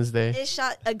Tuesday, Wednesday. They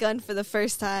shot a gun for the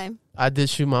first time. I did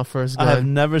shoot my first I have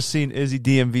gun. never seen Izzy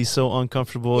DMV so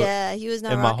uncomfortable. Yeah, he was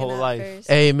not in my rocking whole out life. first.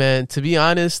 Hey man, to be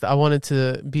honest, I wanted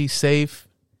to be safe.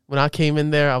 When I came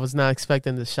in there, I was not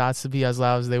expecting the shots to be as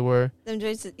loud as they were. Them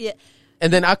joints, yeah.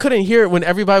 And then I couldn't hear it when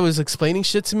everybody was explaining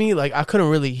shit to me. Like, I couldn't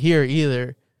really hear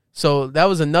either. So that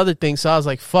was another thing. So I was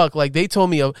like, fuck. Like, they told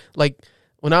me, like,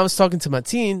 when I was talking to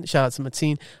Mateen, shout out to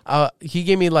Mateen, he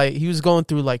gave me, like, he was going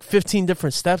through, like, 15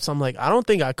 different steps. I'm like, I don't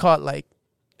think I caught, like,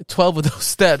 12 of those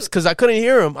steps because I couldn't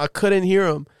hear him.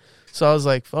 So I was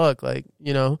like, fuck, like,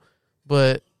 you know.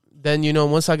 But then, you know,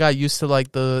 once I got used to,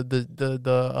 like,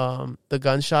 the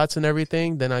gunshots and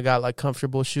everything, then I got, like,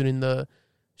 comfortable shooting the,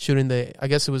 I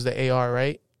guess it was the AR,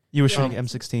 right? You were shooting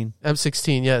M16.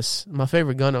 M16, yes. My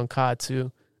favorite gun on COD,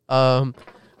 too.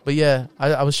 But yeah,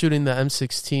 I was shooting the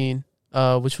M16,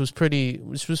 which was pretty,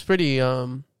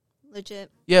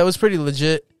 Legit. yeah, it was pretty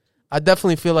legit. I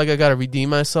definitely feel like I got to redeem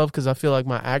myself because I feel like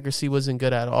my accuracy wasn't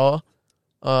good at all.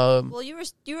 Well, you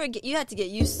had to get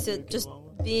used to just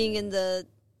being in the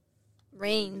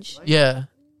range. Yeah.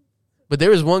 But there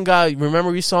was one guy,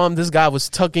 remember we saw him, this guy was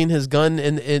tucking his gun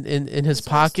in his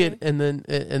pocket and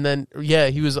then yeah,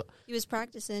 he was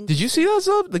practicing. Did you see that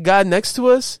up? The guy next to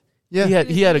us? Yeah.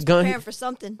 He had a was gun. preparing for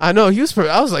something. I know, I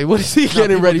was like, what is he No, getting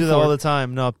people ready do for? that all the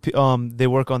time. No, they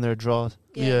work on their draws.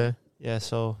 Yeah. Yeah,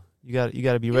 so you got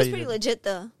to be He was ready. pretty legit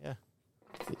though.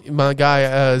 My guy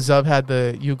Zub had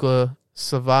the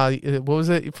Yugoslavia, what was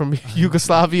it from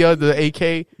Yugoslavia? The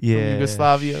AK from Yeah.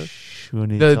 Yugoslavia. When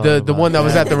you The talk the one that about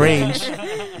was at the range.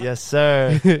 Yes,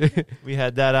 sir. We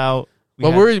had that out.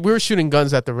 Well, we were shooting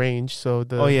guns at the range, so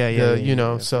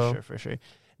for sure.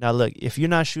 Now look, if you're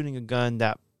not shooting a gun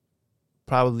that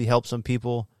probably helps some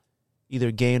people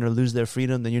either gain or lose their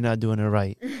freedom, then you're not doing it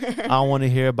right. I don't want to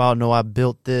hear about I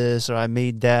built this or I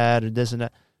made that or this and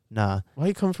that. Nah. Why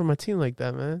you come from my team like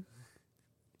that, man?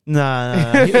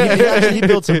 Nah. He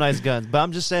built some nice guns, but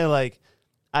I'm just saying, like,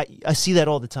 I see that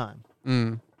all the time.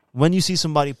 When you see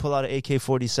somebody pull out an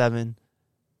AK-47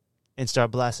 and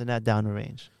start blasting that down the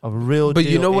range, a real But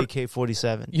deal you know what-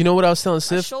 AK-47. You know what I was telling My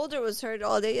Sif? shoulder was hurt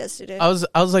all day yesterday. I was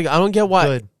like, I don't get why.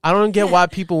 Good. I don't get why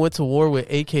people went to war with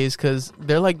AKs because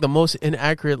they're like the most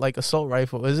inaccurate like assault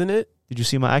rifle, isn't it? Did you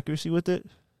see my accuracy with it?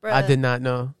 Bruh. I did not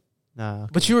know. Nah.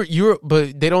 But you were,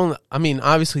 but they don't. I mean,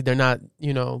 obviously they're not.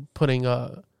 Putting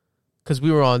because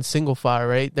we were on single fire,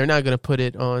 right? They're not gonna put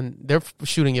it on. They're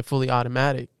shooting it fully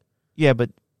automatic. Yeah, but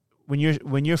when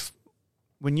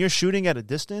you're shooting at a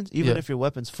distance, even Yeah. if your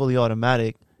weapon's fully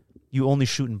automatic, you only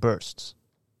shoot in bursts.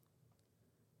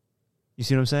 You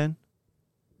see what I'm saying?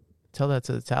 Tell that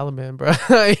to the Taliban, bro.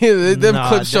 Them Nah,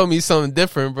 clips show me something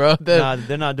different, bro. Nah,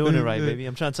 they're not doing it right, baby.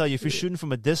 I'm trying to tell you, if you're shooting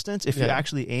from a distance, if you're Yeah.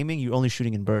 actually aiming, you're only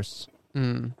shooting in bursts.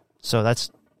 Mm. So that's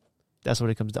what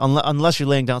it comes to. Unless you're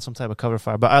laying down some type of cover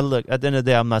fire. But at the end of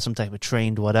the day, I'm not some type of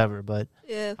trained whatever. But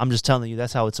Yeah. I'm just telling you,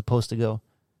 that's how it's supposed to go.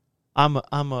 I'm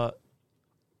a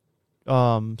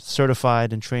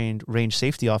certified and trained range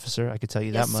safety officer. I could tell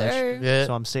you Yes, that much. sir. Yeah.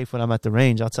 So I'm safe when I'm at the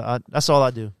range. That's all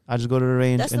I do. I just go to the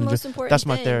range. That's the and most important that's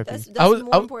my thing. therapy. That's I was-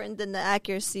 more important than the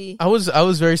accuracy. I was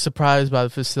very surprised by the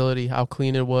facility, how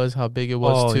clean it was, how big it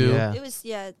was too. Yeah. It was,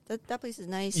 that place is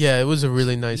nice. Yeah, it was a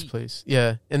really nice place.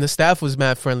 Yeah, and the staff was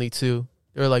mad friendly too.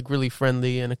 They were like really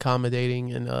friendly and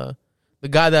accommodating, and the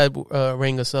guy that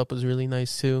rang us up was really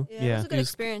nice too. Yeah, it Yeah. was a good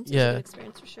experience. It was yeah. a good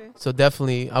experience for sure. So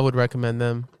definitely, I would recommend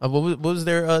them. What was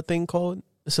their thing called?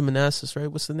 It's a Manassas,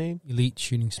 right? What's the name? Elite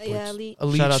shooting sports. Yeah, elite.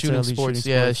 Elite Shout out to Shooting Elite Sports.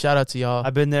 Shooting Yeah, Sports. shout out to y'all.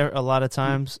 I've been there a lot of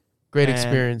times. Great and-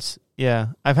 experience. Yeah,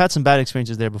 I've had some bad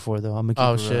experiences there before, though. I'm gonna keep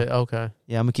Oh it shit. real. Okay.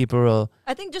 Yeah, I'm gonna keep it real.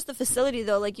 I think just the facility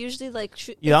though, like usually like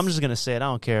Yeah, I'm just gonna say it. I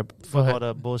don't care. Fuck ahead. all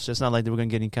the bullshit. It's not like we're gonna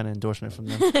get any kind of endorsement from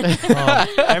them.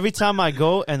 Every time I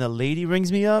go and a lady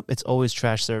rings me up, it's always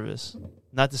trash service.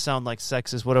 Not to sound like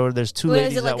sexist, whatever. There's two What is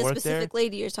ladies it like that a work there. specific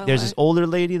lady you're talking There's about? this older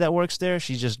lady that works there.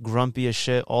 She's just grumpy as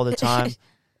shit all the time.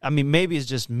 I mean, maybe it's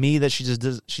just me that she just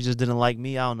didn't like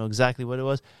me. I don't know exactly what it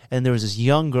was. And there was this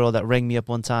young girl that rang me up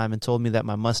one time and told me that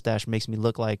my mustache makes me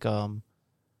look like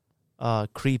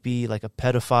creepy, like a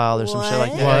pedophile or some shit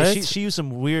like that. What? She used some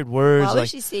weird words. Why like, would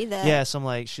she say that? yeah,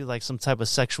 she like some type of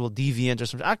sexual deviant or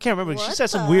something. I can't remember. She What said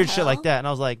some the weird shit hell? like that, and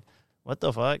I was like, "What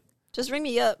the fuck?" Just ring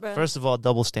me up, bro. First of all,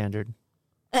 double standard.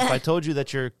 If I told you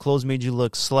that your clothes made you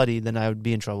look slutty, then I would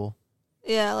be in trouble.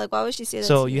 Yeah, like why would she say that?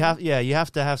 So to you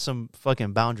have to have some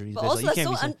fucking boundaries. But bitch. also, Like, you that's can't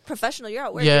so be saying- unprofessional. You're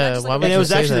at work. Yeah, You're not just, why like, would and it you was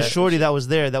say actually the that? shorty that was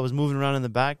there that was moving around in the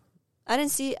back. I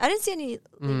didn't see any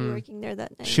lady working there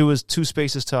that night. She was 2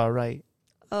 spaces to our right.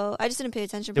 Oh, I just didn't pay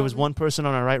attention. There was probably. one person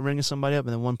on our right ringing somebody up,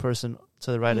 and then one person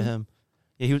to the right of him.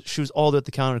 Yeah, she was all the way at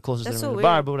the counter closest That's to so the weird.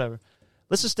 bar, but whatever.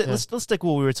 Let's just let's stick with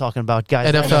what we were talking about,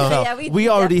 guys. NFL. Yeah, we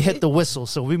already definitely- hit the whistle,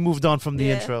 so we moved on from the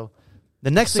Yeah. intro.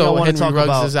 The next thing I So want to Henry talk Ruggs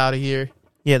about is out of here.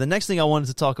 Yeah, the next thing I wanted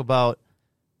to talk about,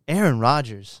 Aaron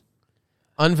Rodgers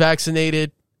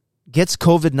Unvaccinated. gets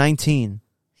COVID-19.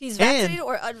 He's vaccinated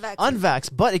or unvaccinated? Unvaxxed,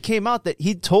 but it came out that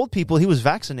he told people he was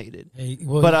vaccinated. Hey,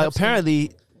 well, But he absolutely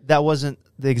apparently that wasn't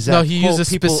the exact No, he used quote. a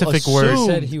People specific word. assumed-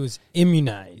 said he was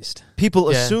immunized.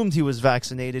 People Yeah. assumed he was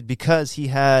vaccinated because he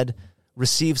had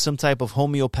received some type of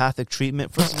homeopathic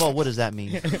treatment. First of all, what does that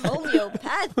mean?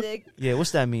 Homeopathic. Yeah,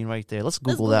 what's that mean right there? Let's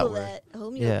Let's Google that word.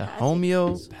 Homeopathic. Yeah,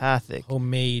 homeopathic.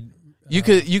 Homemade. You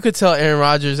could tell Aaron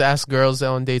Rodgers ask girls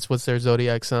on dates what's their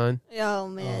zodiac sign. Oh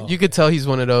man. You could tell he's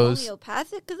one of those.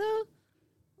 Homeopathic though?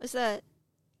 What's that?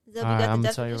 Is that All we right, got the I'm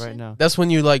gonna tell you right definition? now. That's when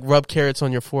you like rub carrots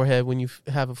on your forehead when you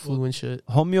have a flu and shit.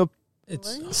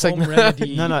 It's It's like- home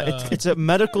remedy. No, it's a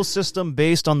medical system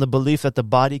based on the belief that the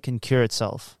body can cure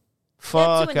itself. Yeah,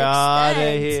 Fuck to an out of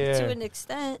extent, here. To an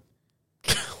extent.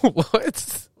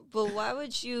 What? But why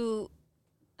would you?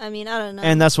 I mean, I don't know.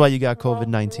 And that's why you got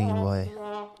COVID-19, boy.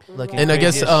 Looking And I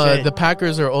guess crazy as shit. the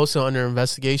Packers are also under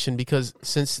investigation because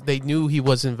since they knew he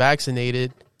wasn't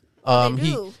vaccinated, They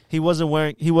he do. he wasn't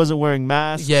wearing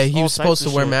masks. yeah he all was supposed to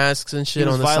types of wear shit. masks and He shit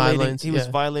was on the violating- sidelines. He was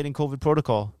Yeah. violating COVID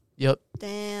protocol. Yep.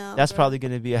 Damn. That's bro. probably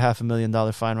going to be a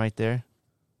 $500,000 fine right there.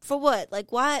 For what?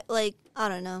 Like why? Like I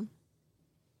don't know.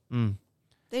 Mm.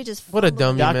 They just What a fumbled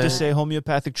dummy, it. man. Doctors say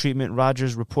homeopathic treatment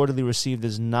Rodgers reportedly received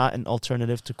is not an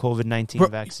alternative to COVID-19 Bro,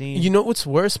 vaccine. You know what's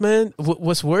worse, man?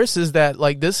 What's worse is that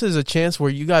like this is a chance where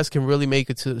you guys can really make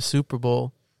it to the Super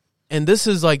Bowl, and this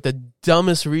is like the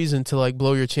dumbest reason to like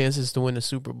blow your chances to win a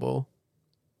Super Bowl.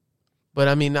 But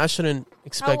I mean, I shouldn't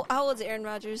expect. How old is Aaron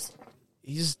Rodgers?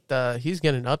 He's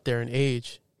getting up there in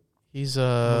age. He's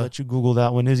I'll let you Google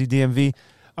that one. Is he DMV?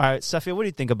 All right, Safia, what do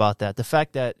you think about that? The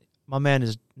fact that my man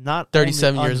is not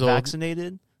 37 only years old.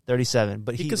 unvaccinated, 37,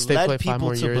 but he could stay led play 5 people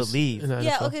more to years. believe. in the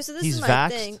Yeah. NFL. Okay. So this He's is my vaxxed.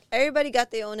 thing. Everybody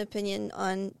got their own opinion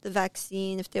on the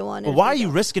vaccine if they want it. But if why are they you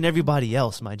don't. risking everybody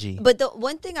else, my G? But the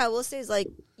one thing I will say is like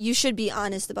you should be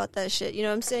honest about that shit. You know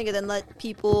what I'm saying? And then let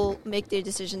people make their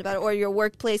decision about it, or your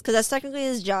workplace, because that's technically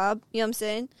his job. You know what I'm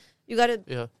saying? You gotta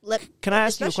Yeah. let. Can I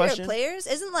ask you a especially question? Your players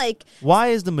isn't like Why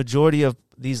is the majority of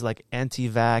these like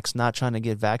anti-vax not trying to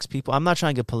get vax people? I'm not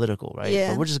trying to get political, right? Yeah.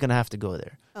 But we're just gonna have to go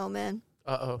there. oh man.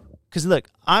 Uh-oh. Because look,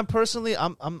 I'm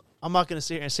not gonna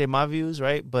sit here and say my views,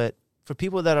 right? But for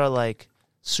people that are like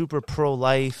super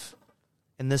pro-life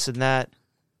and this and that,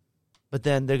 but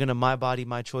then they're gonna my body,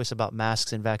 my choice about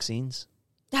masks and vaccines.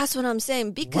 That's what I'm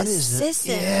saying. Be What is it?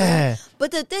 consistent. Yeah.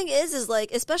 But the thing is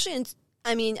like, especially in,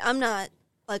 I mean, I'm not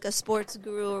like a sports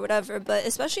guru or whatever, but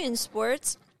especially in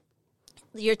sports,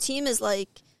 your team is like,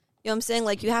 you know what I'm saying?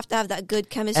 Like, you have to have that good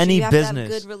chemistry. Any you have business.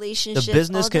 to have good relationships. The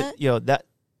business all could, that. that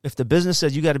if the business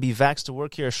says you got to be vaxxed to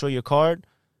work here or show your card,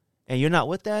 and you're not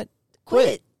with that,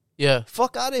 quit. Yeah.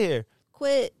 Fuck out of here.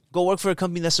 Quit. Go work for a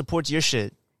company that supports your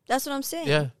shit. That's what I'm saying.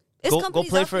 Yeah. It's Go companies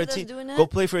play out for there a that's team. doing that. Go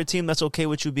play for a team that's okay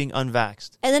with you being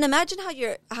unvaxxed. And then imagine how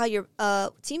your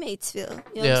teammates feel. You know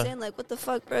what Yeah. I'm saying? Like, what the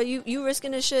fuck, bro? You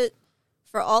risking this shit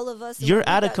for all of us. and You're what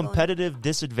we at a got going. competitive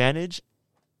disadvantage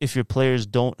if your players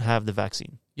don't have the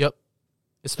vaccine. Yep.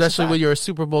 Especially fact. when you're a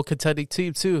Super Bowl contending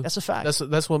team too. That's a fact.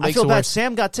 That's what I makes feel it bad. worse.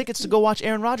 Sam got tickets to go watch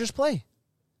Aaron Rodgers play.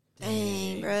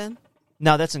 Dang, bro.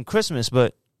 Now that's in Christmas,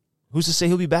 but who's to say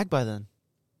he'll be back by then?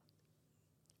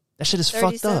 That shit is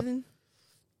fucked up. 37.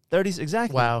 30s,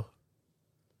 exactly. Wow.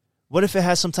 What if it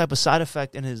has some type of side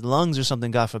effect in his lungs or something,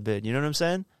 God forbid? You know what I'm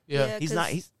saying? Yeah. Yeah. He's not.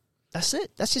 'cause- That's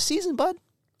it. That's your season, bud.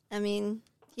 I mean,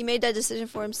 he made that decision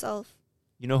for himself.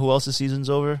 You know who else's season's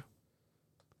over?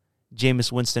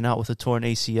 Jameis Winston out with a torn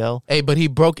ACL. Hey, but he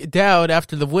broke it down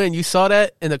after the win. You saw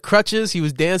that in the crutches. He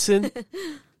was dancing.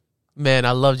 Man,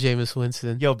 I love Jameis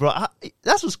Winston. Yo, bro,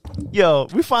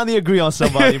 we finally agree on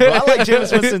somebody, bro. I like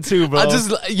Jameis Winston too, bro.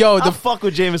 I fuck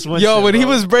with Jameis Winston. Yo, when he bro.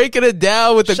 was breaking it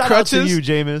down with the Shout crutches, out to you,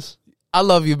 Jameis. I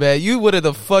love you, man. You one of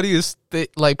the funniest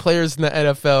players in the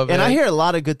NFL, man. And I hear a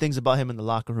lot of good things about him in the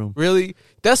locker room. Really,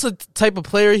 that's the type of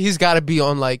player he's got to be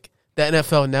on, like the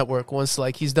NFL Network. Once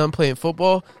like he's done playing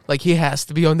football, like he has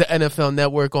to be on the NFL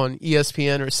Network on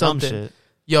ESPN or Some something. shit.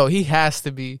 Yo, he has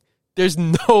to be. There's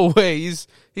no way.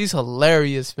 He's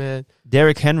hilarious, man.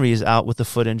 Derrick Henry is out with a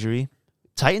foot injury.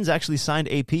 Titans actually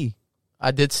signed AP.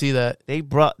 I did see that. They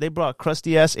brought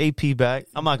crusty ass AP back.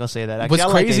 I'm not gonna say that. What's I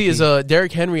like crazy AP. is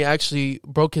Derrick Henry actually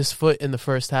broke his foot in the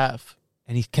first half.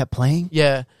 and he kept playing.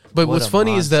 Yeah, but What what's a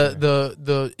funny is monster.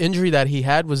 the injury that he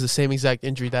had was the same exact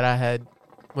injury that I had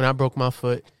when I broke my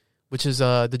foot, which is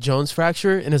the Jones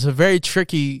fracture, and it's a very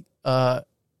tricky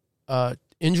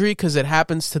injury because it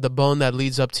happens to the bone that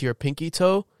leads up to your pinky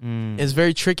toe. It's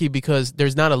very tricky because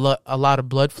there's not a lot of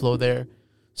blood flow there.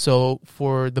 So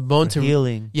for the bone to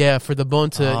healing. yeah, for the bone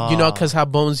to because how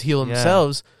bones heal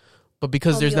themselves, but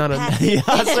because there's not a Yeah,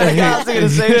 I was thinking the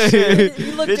same shit.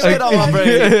 You look Bitch, good. get out my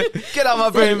brain. Get out my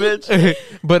brain, bitch.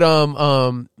 but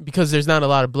because there's not a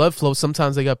lot of blood flow,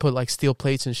 sometimes they got to put like steel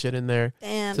plates and shit in there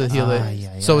Damn, to that's heal it.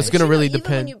 yeah, So it's gonna really even when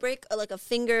depend. you break like a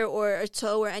finger or a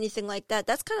toe or anything like that,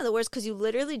 that's kind of the worst because you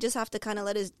literally just have to kind of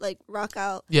let it like rock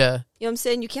out. Yeah, You know what I'm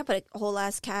saying? You can't put a whole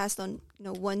ass cast on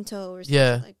one toe or something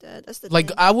Yeah. like that. That's the like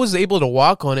thing. I was able to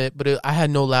walk on it, but I had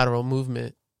no lateral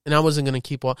movement, and I wasn't gonna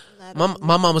keep walking.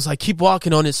 My mom was like, "Keep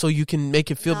walking on it so you can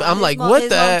make it feel." Nah, I'm his like, mom- "What his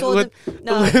the mom heck? told What, him-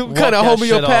 nah. what kind of Walk that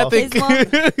shit homeopathic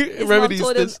His mom remedy is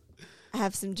told him, this?" I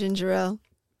have some ginger ale.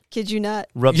 Kid you not.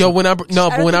 Rub Yo, some- when I I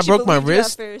don't when I think she broke my believed you at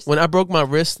wrist, first. when I broke my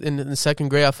wrist in the second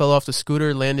grade, I fell off the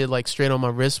scooter, landed like straight on my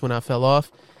wrist when I fell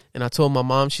off, and I told my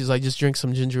mom, she's like, "Just drink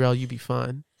some ginger ale, you be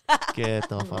fine." Get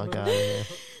the fuck out of here.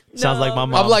 Sounds like my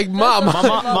mom. I'm like, "Mom,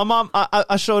 my mom.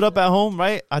 I showed up at home,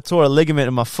 right? I tore a ligament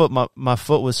in my foot. My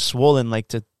foot was swollen like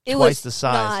to It twice was the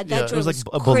size. Nah, that Yeah. It was like joint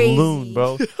a crazy. balloon,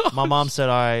 bro. My mom said,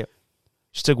 "All right."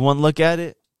 She took one look at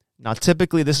it. Now,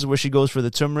 typically, this is where she goes for the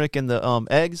turmeric and the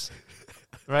eggs,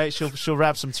 right? She'll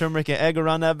wrap some turmeric and egg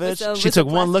around that bitch. With She the took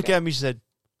one plastic look wrap. at me. She said,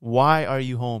 "Why are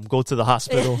you home? Go to the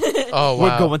hospital." oh We're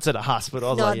wow, going to the hospital.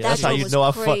 I was No, like, yeah, that that's how joint you was know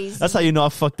I crazy. fuck. That's how you know I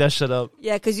fucked that shit up.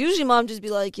 Yeah, because usually mom just be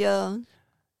like, yo,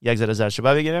 Jak zaraz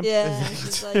trzeba bigiem? yeah.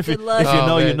 She's like, If you good luck. if you Oh,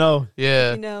 know, you man. know.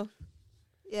 yeah." You know.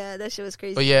 Yeah, that shit was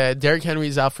crazy. But yeah, Derrick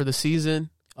Henry's out for the season.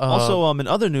 Also, in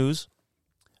other news,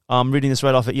 I'm reading this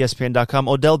right off at ESPN.com.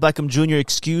 Odell Beckham Jr.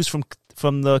 excused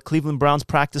from the Cleveland Browns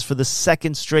practice for the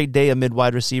second straight day amid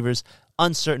wide receivers.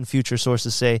 Uncertain future,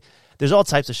 sources say. There's all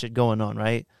types of shit going on,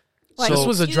 right? Why, this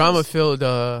was a excuse?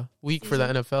 drama-filled week for the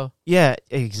NFL. Yeah,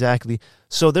 exactly.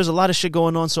 So there's a lot of shit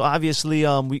going on. So obviously,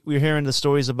 we're hearing the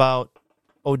stories about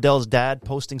Odell's dad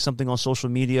posting something on social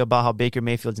media about how Baker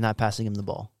Mayfield's not passing him the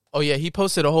ball. Oh yeah, he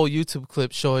posted a whole YouTube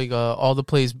clip showing all the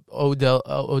plays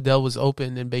Odell was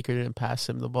open and Baker didn't pass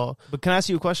him the ball. But can I ask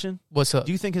you a question? What's up?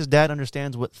 Do you think his dad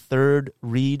understands what third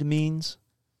read means?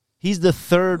 He's the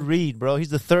third read, bro. He's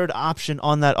the third option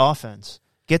on that offense.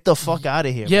 Get the fuck out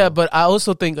of here. Yeah, bro. but I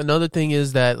also think another thing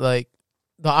is that like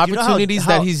the You know opportunities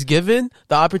how- that he's given,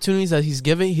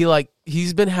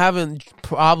 he's been having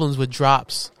problems with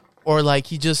drops, or like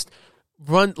he just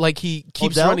he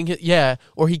keeps Odell? running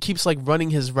or he keeps like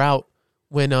running his route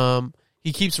when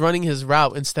he keeps running his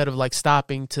route instead of like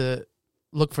stopping to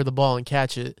look for the ball and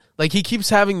catch it. Like he keeps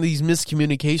having these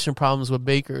miscommunication problems with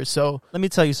Baker. So Let me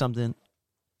tell you something.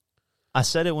 I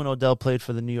said it when Odell played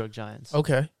for the New York Giants.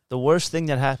 okay, The worst thing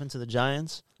that happened to the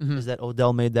Giants Mhm. is that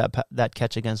Odell made that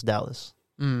catch against Dallas.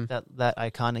 Mm. That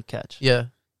iconic catch. Yeah.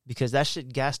 Because that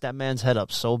shit gassed that man's head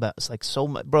up so bad. It's like so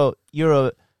much, bro.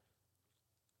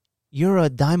 You're a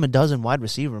dime a dozen wide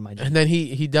receiver, my dude. And then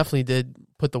he definitely did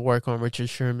put the work on Richard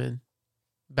Sherman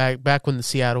back when the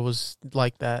Seattle was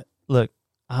like that. Look,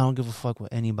 I don't give a fuck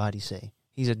what anybody say.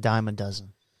 He's a dime a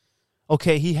dozen.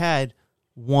 Okay, he had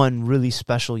one really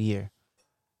special year,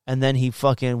 and then he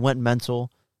fucking went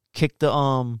mental, kicked the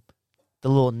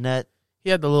little net. He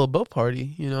had the little boat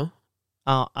party, you know.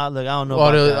 I don't know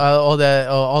about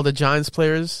All the Giants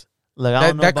players. Look, I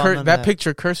don't know about none of That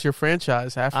picture cursed your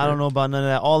franchise after. I don't know about none of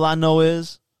that. All I know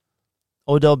is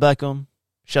Odell Beckham,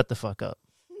 shut the fuck up.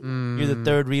 Mm. You're the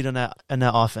third read on that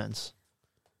offense.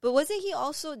 But wasn't he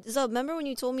also? So remember when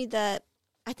you told me that?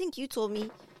 I think you told me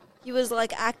he was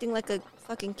like acting like a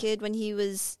fucking kid when he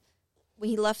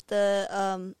left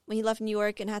New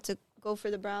York and had to go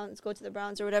to the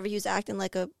Browns or whatever. He was acting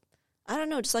like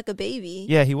just like a baby.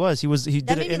 Yeah, he was. He did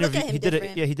That an made me look interview. at him He did it.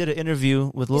 different. Yeah, he did an interview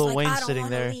with He's Lil like, Wayne I don't sitting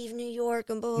wanna there. leave New York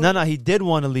and blah. No, he did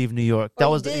want to leave New York. That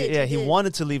Oh, was he did, yeah. he He did.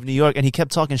 wanted to leave New York, and he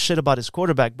kept talking shit about his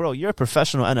quarterback. Bro, you're a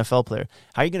professional NFL player.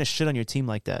 How are you gonna shit on your team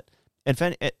like that?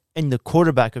 And the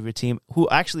quarterback of your team, who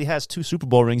actually has 2 Super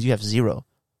Bowl rings, you have 0.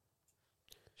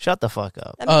 Shut the fuck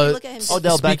up. That made me look at him.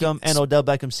 Odell Speaking- Beckham and Odell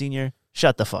Beckham Sr.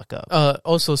 Shut the fuck up.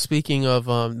 Also, speaking of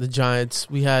the Giants,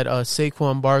 we had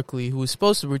Saquon Barkley, who was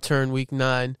supposed to return Week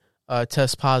 9,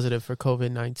 test positive for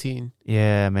COVID-19.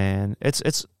 Yeah, man.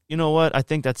 It's you know what? I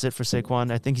think that's it for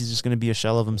Saquon. I think he's just gonna be a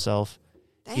shell of himself.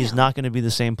 He's Damn. not gonna be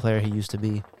the same player he used to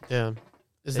be. Yeah.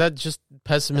 Is that just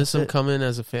pessimism That's it. coming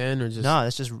as a fan, or just No,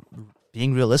 that's just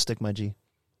being realistic, my G.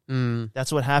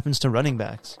 That's what happens to running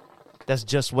backs. That's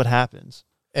just what happens.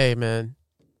 Hey, man.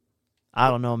 I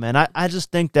don't know, man. I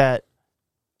just think that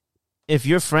if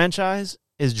your franchise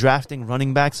is drafting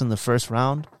running backs in the first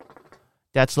round,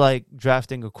 that's like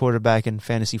drafting a quarterback in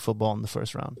fantasy football in the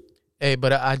first round. Hey,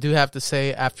 but I do have to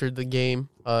say after the game,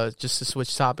 just to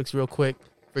switch topics real quick,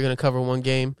 we're going to cover one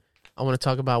game. I want to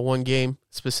talk about one game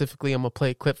specifically. I'm going to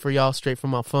play a clip for y'all straight from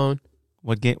my phone.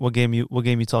 What game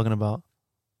you talking about?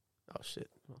 Oh, shit.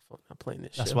 My phone not playing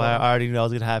this That's shit. why I already knew that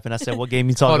was going to happen. I said, what game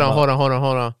you talking about? Hold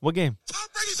on. What game? Tom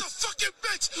Brady's a fucking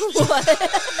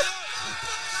bitch.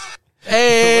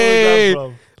 Hey,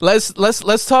 Bro.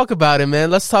 let's talk about it, man.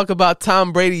 Let's talk about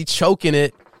Tom Brady choking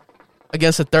it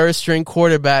against a third string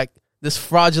quarterback. This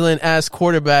fraudulent ass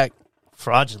quarterback,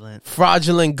 Fraudulent.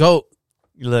 GOAT,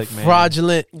 Look, man.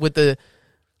 fraudulent with the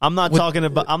I'm not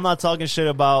talking shit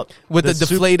about with the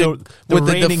deflated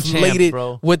reigning champs,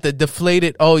 bro. with the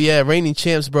deflated. Oh yeah, reigning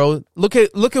champs, bro. Look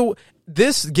at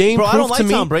this game. Bro, I don't proved like to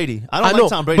me, Tom Brady. I know, like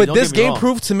Tom Brady. but Don't this get me game wrong.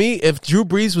 proved to me if Drew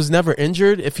Brees was never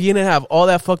injured, if he didn't have all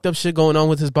that fucked up shit going on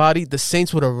with his body, the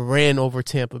Saints would have ran over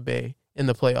Tampa Bay in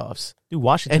the playoffs. Dude,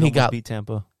 Washington And he almost got- beat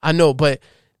Tampa. I know, but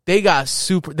they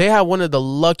had one of the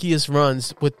luckiest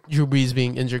runs with Drew Brees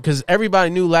being injured because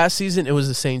everybody knew last season it was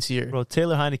the Saints' year. Bro,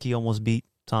 Taylor Heineke almost beat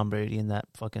Tom Brady in that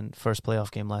fucking first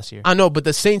playoff game last year. I know, but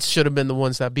the Saints should have been the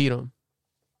ones that beat him.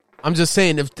 I'm just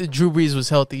saying if Drew Brees was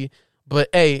healthy, but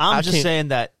hey, I'm just saying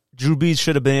that Drew Brees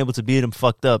should have been able to beat him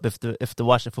fucked up if the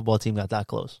Washington football team got that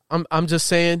close. I'm just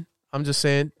saying. Tom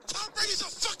Brady's a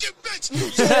fucking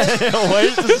bitch.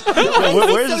 Where's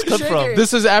this clip from?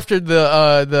 This is after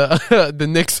the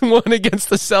Knicks won against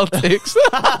the Celtics.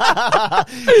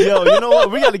 Yo, you know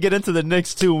what? We got to get into the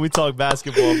Knicks too when we talk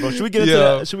basketball, bro. Should we get into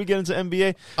Yo. Should we get into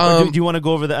NBA? Or do you want to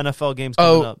go over the NFL games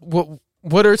coming up?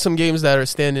 What are some games that are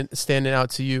standing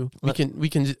out to you? We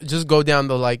can just go down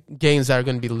the like games that are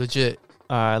going to be legit.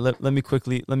 All right, let me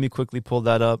quickly pull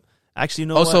that up. Actually, you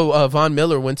know what? Also, Von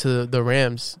Miller went to the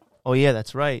Rams. Oh yeah,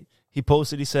 that's right. He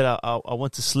posted. He said, "I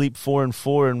went to sleep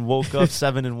 4-4 and woke up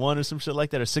 7-1 or some shit like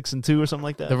that, or 6-2 or something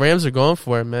like that." The Rams are going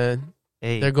for it, man.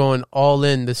 Hey, They're going all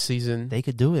in this season. they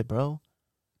could do it, bro.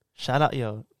 Shout out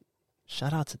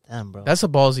to them, bro. That's a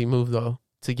ballsy move, though,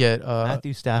 to get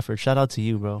Matthew Stafford. Shout out to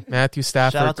you, bro. Matthew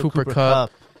Shout Stafford, out to Cooper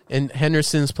Kupp, and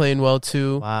Henderson's playing well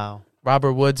too. Wow.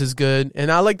 Robert Woods is good,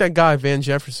 and I like that guy Van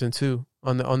Jefferson too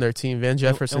on their team. Van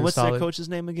Jefferson, And what's solid. their coach's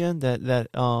name again? That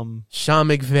Sean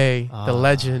McVay, the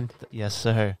legend. Yes,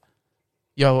 sir.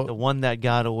 The Yo, one that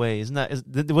got away.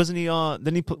 Wasn't he on?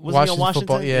 Then he was he on Washington Washington?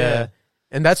 football, yeah.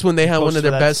 And that's when they had one coached of for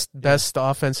their that- best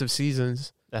offensive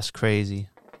seasons. That's crazy.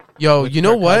 Yo, With you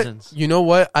know Kirk what? Cousins. You know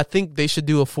what? I think they should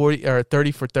do a 40 or a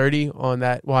 30 for 30 on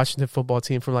that Washington football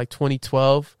team from like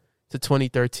 2012 to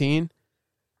 2013.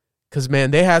 Because,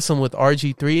 man, they had some with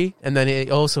RG3, and then they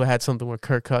also had something with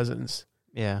Kirk Cousins,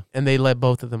 Yeah. and they let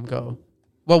both of them go.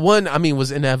 Well, one, I mean, was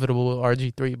inevitable with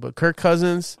RG3, but Kirk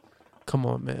Cousins, come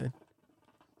on, man.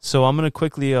 So I'm gonna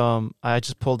quickly. I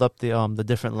just pulled up the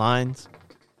different lines.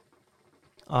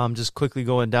 Just quickly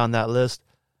going down that list.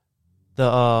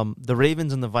 The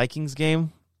Ravens and the Vikings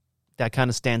game, that kind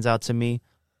of stands out to me.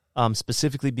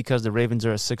 Specifically because the Ravens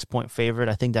are a 6-point favorite.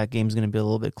 I think that game's gonna be a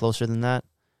little bit closer than that.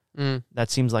 That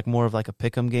seems like more of like a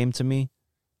pick'em game to me.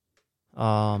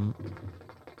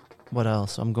 What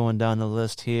else? I'm going down the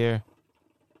list here.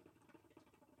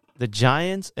 The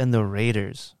Giants and the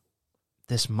Raiders.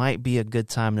 This might be a good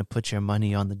time to put your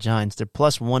money on the Giants. They're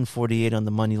plus 148 on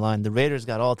the money line. The Raiders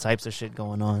got all types of shit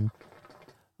going on.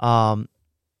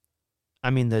 I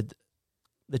mean, the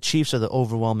Chiefs are the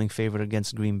overwhelming favorite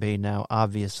against Green Bay now,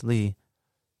 obviously.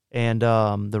 And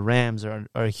the Rams are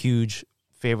a huge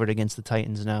favorite against the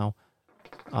Titans now.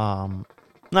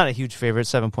 Not a huge favorite,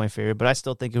 7-point favorite, but I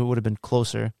still think it would have been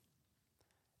closer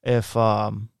if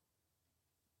what's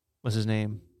his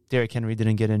name? Derrick Henry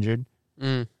didn't get injured.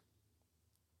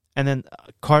 And then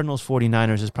Cardinals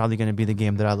 49ers is probably going to be the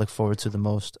game that I look forward to the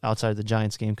most outside of the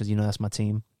Giants game because, you know, that's my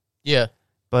team. Yeah.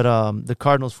 But the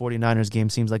Cardinals 49ers game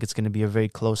seems like it's going to be a very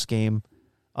close game.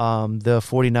 The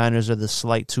 49ers are the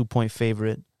slight 2-point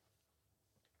favorite.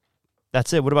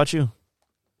 That's it. What about you?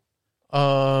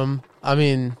 I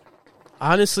mean,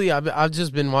 honestly, I've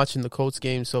just been watching the Colts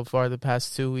game so far the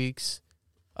past 2 weeks.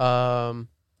 That's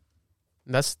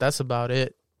about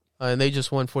it. And they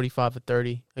just won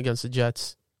 45-30 against the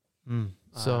Jets.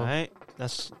 So all right,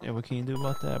 what can you do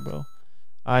about that, bro?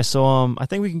 All right, so I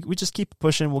think we just keep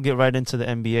pushing. We'll get right into the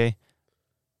NBA.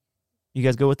 You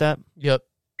guys go with that? Yep.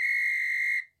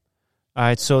 All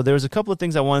right, so there's a couple of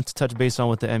things I wanted to touch base on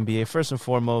with the NBA.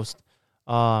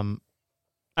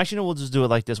 We'll just do it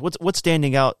like this. What's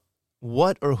standing out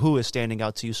what or who is standing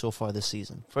out to you so far this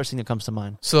season? First thing that comes to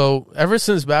mind. So ever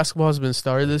since basketball has been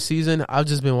started this season, I've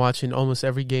just been watching almost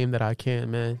every game that I can,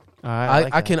 man. All right,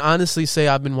 I can honestly say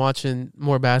I've been watching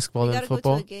more basketball You than gotta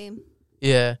football. go to a game.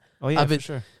 Yeah. Oh yeah, I've been- for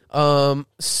sure.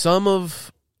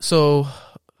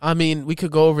 We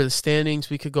could go over the standings.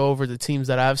 We could go over the teams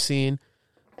that I've seen.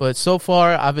 But so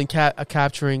far, I've been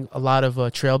capturing a lot of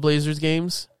Trailblazers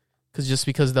games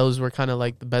because those were kind of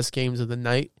like the best games of the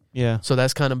night. Yeah. So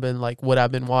that's kind of been like what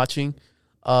I've been watching.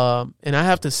 And I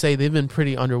have to say they've been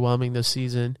pretty underwhelming this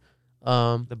season.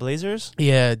 The Blazers?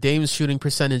 Yeah, Dame's shooting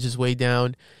percentage is way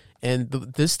down. And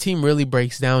this team really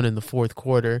breaks down in the fourth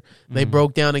quarter. They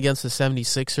broke down against the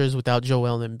 76ers without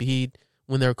Joel Embiid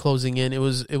when they were closing in. It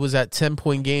was at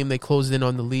 10-point game. They closed in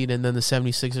on the lead, and then the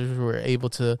 76ers were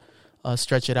able to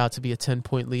stretch it out to be a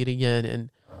 10-point lead again. And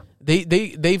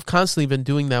they've constantly been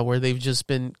doing that where they've just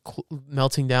been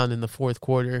melting down in the fourth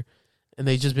quarter, and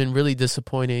they've just been really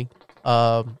disappointing.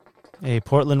 Hey,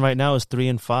 Portland right now is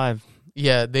 3-5.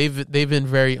 Yeah, they've been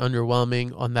very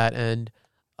underwhelming on that end.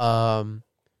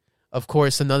 Of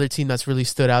course, another team that's really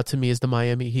stood out to me is the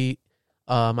Miami Heat.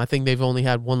 I think they've only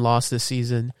had one loss this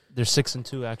season. They're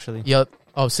 6-2 actually. Yep.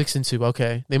 Oh, 6-2.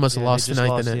 Okay, they must have lost they just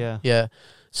tonight. lost, Then yeah.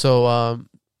 So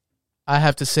I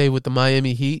have to say with the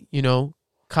Miami Heat,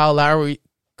 Kyle Lowry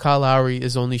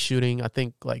is only shooting I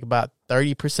think like about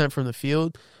 30% from the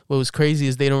field. What was crazy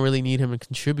is they don't really need him to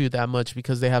contribute that much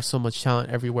because they have so much talent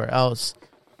everywhere else.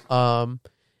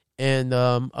 And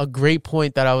a great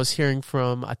point that I was hearing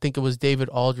from, I think it was David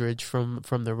Aldridge from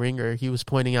The Ringer. He was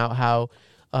pointing out how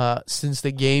since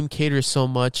the game caters so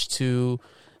much to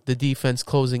the defense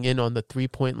closing in on the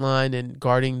 3-point line and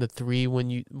guarding the three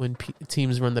when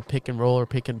teams run the pick and roll or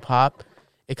pick and pop,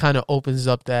 it kind of opens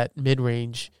up that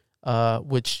mid-range,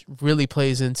 which really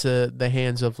plays into the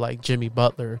hands of like Jimmy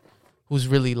Butler, who's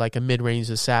really like a mid-range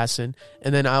assassin.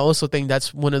 And then I also think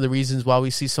that's one of the reasons why we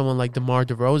see someone like DeMar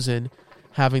DeRozan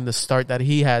having the start that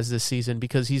he has this season,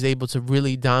 because he's able to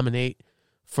really dominate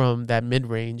from that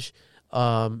mid-range.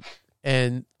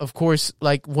 And, of course,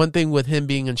 like one thing with him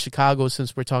being in Chicago,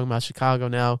 since we're talking about Chicago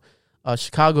now,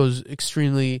 Chicago's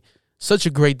such a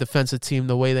great defensive team,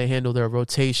 the way they handle their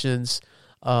rotations,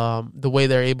 the way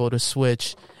they're able to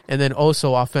switch. And then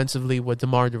also offensively, what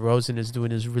DeMar DeRozan is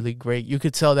doing is really great. You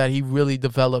could tell that he really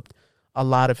developed a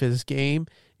lot of his game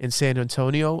in San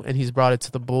Antonio, and he's brought it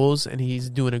to the Bulls, and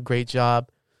he's doing a great job.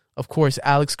 Of course,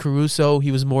 Alex Caruso,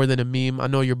 he was more than a meme. I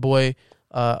know your boy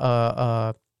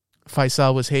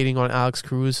Faisal was hating on Alex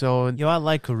Caruso. And Yo, I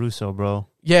like Caruso, bro.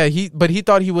 yeah, he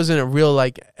thought he wasn't a real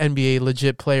like NBA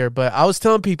legit player. But I was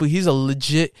telling people he's a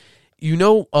legit.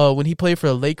 When he played for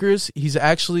the Lakers, he's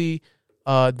actually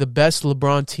the best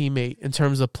LeBron teammate in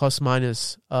terms of plus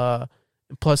minus when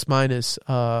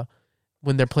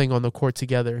they're playing on the court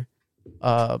together.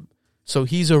 So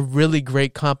he's a really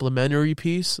great complementary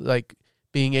piece, like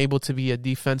being able to be a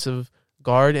defensive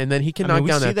guard, and then he can knock we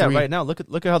down see that three. right now. Look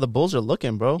at how the Bulls are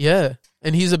looking, bro. Yeah,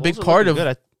 and he's a Bulls big are part looking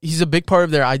of. good. He's a big part of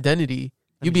their identity.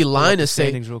 You'd be lying to say,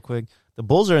 standings real quick. The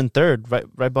Bulls are in third,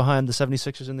 right behind the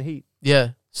 76ers and the Heat. yeah.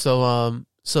 So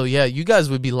yeah, you guys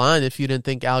would be lying if you didn't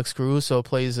think Alex Caruso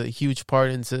plays a huge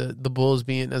part into the Bulls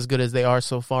being as good as they are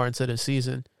so far into the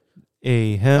season.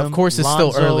 Him, Of course, it's Lonzo,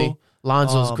 still early.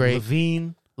 Lonzo's great.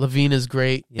 Levine is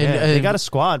great. Yeah, and they got a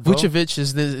squad, bro. Vucevic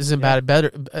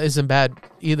isn't bad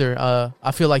either.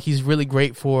 I feel like he's really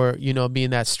great for being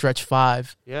that stretch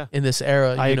five. Yeah. In this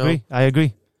era, I agree.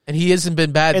 And he hasn't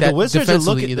been bad. Hey, the Wizards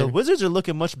either. The Wizards are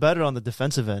looking much better on the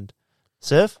defensive end.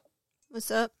 Sif,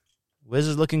 What's up,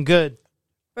 Wizards looking good.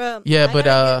 bro? Yeah, I but,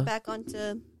 gotta get back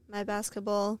onto my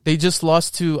basketball. They just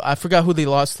lost to, I forgot who they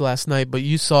lost to last night, but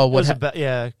you saw what happened.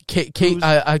 Kuz.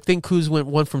 I think Kuz went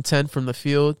 1 from 10 from the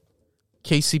field.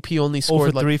 KCP only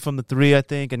scored 0 for 3 from the 3, I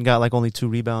think, and got like only 2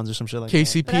 rebounds or some shit like that.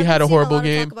 KCP But I've had a been seeing horrible lot of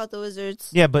game. Talk about the Wizards.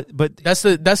 Yeah, but That's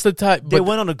the type. they But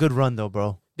went on a good run though,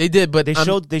 bro. they did, but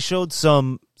They showed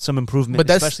some improvement, But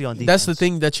especially on defense. that's the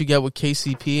thing that you get with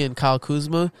KCP and Kyle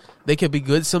Kuzma. They can be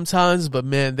good sometimes, but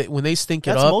man, when they stink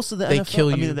That's it up, most of the they NFL,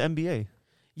 kill you. the NBA.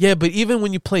 Yeah, but even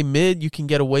when you play mid, you can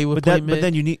get away with playing mid. But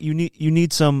then you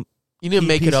need some. You need to key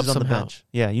make it up pieces on the somehow. bench.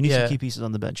 Yeah, you need some key pieces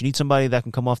on the bench. You need somebody that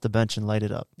can come off the bench and light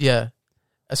it up. Yeah.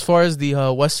 As far as the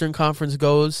Western Conference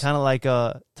goes, Kind of like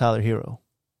Tyler Hero.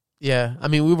 yeah. I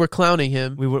mean, we were clowning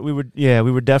him. We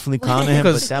were definitely clowning him,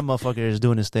 but Because- that motherfucker is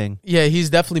doing his thing. Yeah, he's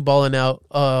definitely balling out.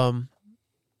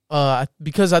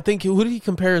 Because I think who did he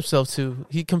compare himself to?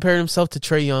 He compared himself to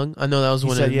Trae Young. I know that was He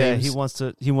one said, of the names.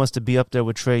 he wants to be up there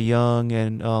with Trae Young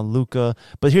and Luka.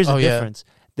 But here's the difference.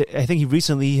 I think he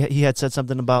recently he had said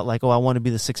something about like, oh, I want to be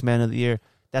the 6th man of the year.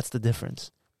 That's the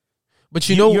difference. But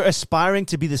you know, you're aspiring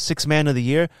to be the sixth man of the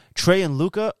year. Trey and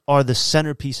Luka are the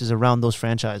centerpieces around those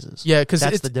franchises. yeah, because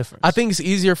That's the difference. I think it's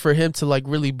easier for him to like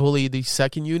really bully these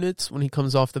second units when he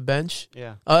comes off the bench.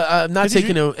 Yeah. I'm not 'Cause he's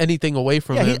taking anything away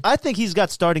from him. I think he's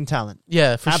got starting talent.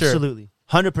 Yeah, for sure. Absolutely.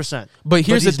 100%. But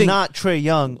here's the he's thing. not Trey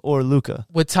Young or Luka.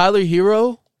 With Tyler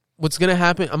Hero, what's going to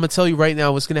happen, I'm going to tell you right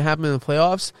now what's going to happen in the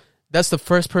playoffs. That's the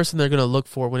first person they're going to look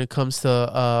for when it comes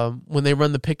to when they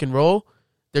run the pick and roll.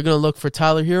 They're going to look for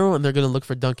Tyler Hero and they're going to look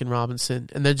for Duncan Robinson.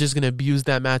 And they're just going to abuse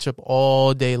that matchup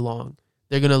all day long.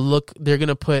 They're going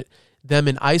to put them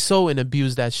in ISO and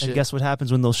abuse that shit. And guess what happens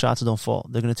when those shots don't fall?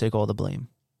 They're going to take all the blame.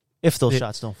 If those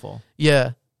shots don't fall.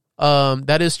 Yeah.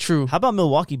 That is true. How about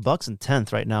Milwaukee Bucks in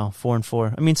 10th right now,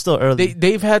 4-4? I mean, still early.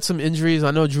 They've had some injuries.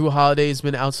 I know Drew Holiday's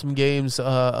been out some games. Chris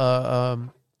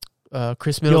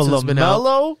Middleton's been out.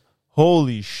 LaMelo?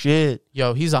 Holy shit.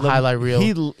 Yo, he's a highlight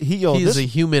reel. He's a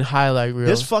human highlight reel.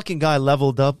 This fucking guy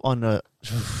leveled up on a...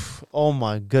 Oh,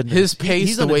 my goodness. His pace,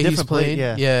 he's the on a way he's different playing.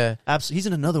 plane. Yeah. Absolutely. He's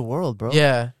in another world, bro.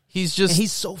 Yeah. He's just... And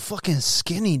he's so fucking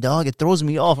skinny, dog. It throws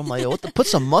me off. I'm like, yo, put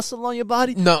some muscle on your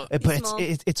body? No. But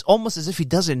it's almost as if he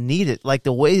doesn't need it. Like,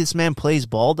 the way this man plays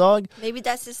ball, dog. Maybe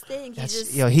that's his thing.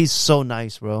 He's so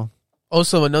nice, bro.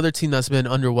 Also, another team that's been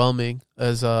underwhelming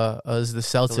as the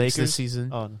Celtics this season.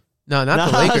 Oh, no. No,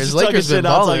 not the Lakers. Lakers been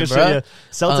balling, bro. Yeah.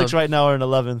 Celtics right now are in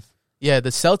 11th. Yeah, the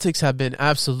Celtics have been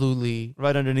absolutely...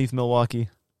 Right underneath Milwaukee.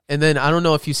 And then, I don't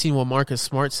know if you've seen what Marcus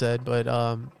Smart said,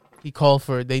 but he called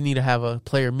for... They need to have a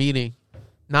player meeting.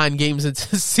 9 games into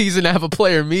the season to have a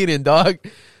player meeting, dog.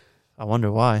 I wonder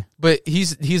why. But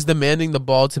he's demanding the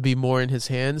ball to be more in his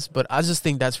hands, but I just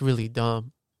think that's really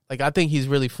dumb. Like, I think he's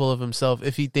really full of himself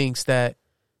if he thinks that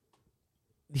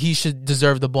he should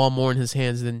deserve the ball more in his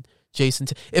hands than... Jason,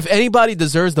 if anybody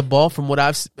deserves the ball from what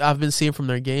I've been seeing from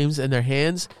their games and their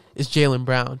hands, is Jaylen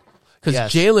Brown, because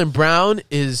Jaylen Brown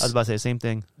is. I was about to say the same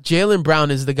thing. Jaylen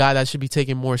Brown is the guy that should be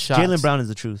taking more shots. Jaylen Brown is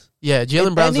the truth. Yeah,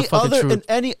 Jaylen Brown's the fucking truth.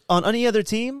 On any other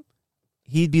team,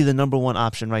 he'd be the number one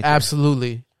option right there.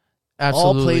 Absolutely.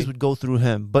 All plays would go through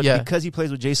him, but because he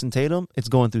plays with Jason Tatum, it's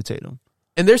going through Tatum.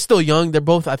 And they're still young. They're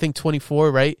both, I think,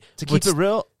 24, right? To keep it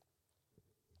real,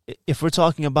 if we're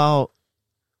talking about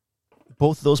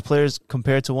both of those players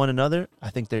compared to one another, I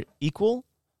think they're equal.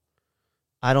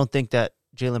 I don't think that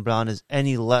Jaylen Brown is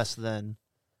any less than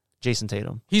Jason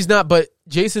Tatum. He's not, but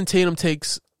Jason Tatum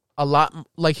takes a lot.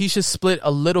 Like, he should split a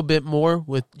little bit more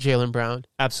with Jaylen Brown.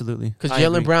 Absolutely. Because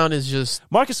Jaylen Brown is just...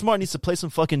 Marcus Smart needs to play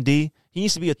some fucking D. He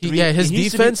needs to be a 3. His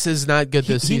defense is not good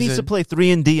this season. He needs to play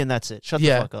 3 and D, and that's it. Shut the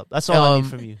fuck up. That's all I need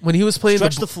from you. When he was playing...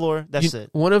 Stretch the floor. That's it.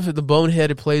 One of the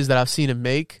boneheaded plays that I've seen him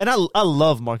make... And I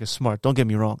love Marcus Smart. Don't get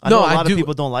me wrong. I know a lot of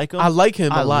people don't like him. I like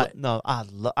him a lot.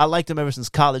 I liked him ever since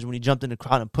college when he jumped in the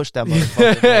crowd and pushed that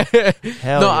motherfucker.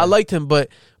 Hell yeah. I liked him, but,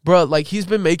 bro, like, he's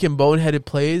been making boneheaded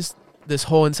plays this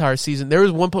whole entire season. There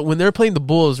was one point when they were playing the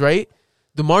Bulls, right?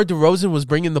 DeMar DeRozan was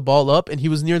bringing the ball up, and he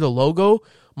was near the logo.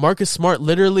 Marcus Smart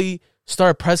literally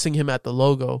started pressing him at the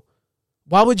logo.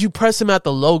 Why would you press him at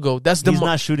the logo? He's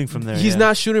not shooting from there. He's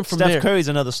not shooting from there. Steph Curry's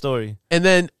another story. And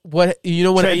then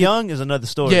Trae Young is another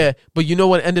story. Yeah, but you know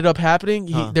what ended up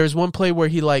happening? There's one play where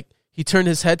he turned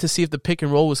his head to see if the pick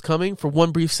and roll was coming for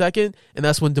one brief second, and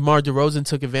that's when DeMar DeRozan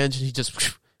took advantage and he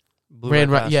just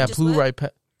blew right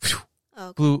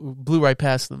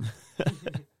past them.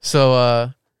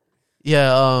 So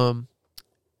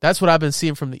that's what I've been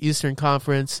seeing from the Eastern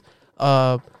Conference.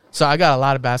 So I got a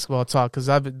lot of basketball talk because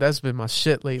that's been my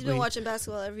shit lately. You've been watching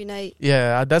basketball every night.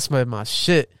 Yeah, that's been my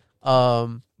shit.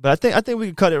 But I think we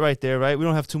can cut it right there, right? We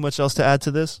don't have too much else to add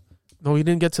to this. No, we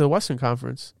didn't get to the Western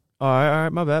Conference. All right,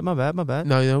 my bad.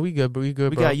 No, we good, We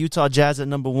got Utah Jazz at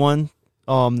number 1.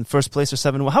 First place or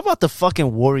 7-1. How about the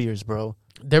fucking Warriors, bro?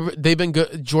 They've been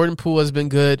good. Jordan Poole has been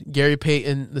good. Gary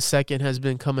Payton II has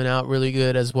been coming out really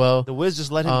good as well. The Wiz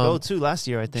just let him go too last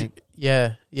year, I think.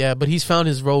 Yeah, but he's found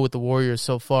his role with the Warriors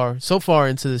so far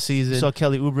into the season. You saw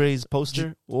Kelly Oubre's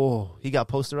poster? Oh, he got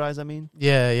posterized, I mean?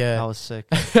 Yeah. That was sick.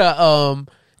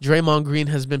 Draymond Green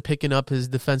has been picking up his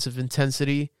defensive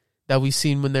intensity that we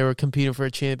seen when they were competing for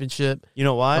a championship. You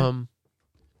know why?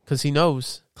 Because he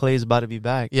knows. Clay's about to be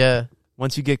back. Yeah.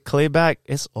 Once you get Clay back,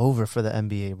 it's over for the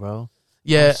NBA, bro.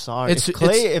 Yeah, I'm sorry.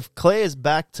 If Clay is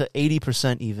back to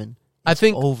 80% even, I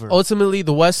think over. Ultimately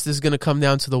the West is going to come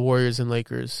down to the Warriors and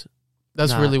Lakers.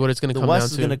 That's really what it's going to come down to. The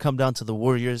West is going to come down to the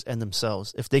Warriors and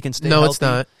themselves. If they can stay healthy. No, it's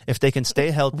not. If they can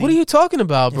stay healthy. What are you talking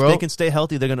about, bro? If they can stay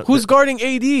healthy, they're going to. Who's guarding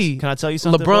AD? Can I tell you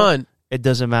something? LeBron. Bro? It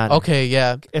doesn't matter. Okay,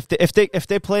 yeah. If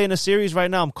they play in a series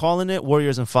right now, I'm calling it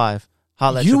Warriors in 5.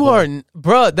 Holla at you your boy.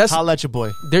 Bro. That's holla at your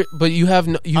boy. But you have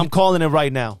no. I'm calling it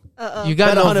right now. You got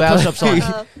Bet no 100 value. push-ups on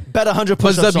it. Bet 100 But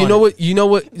push-ups Zub, on you know it. what? You know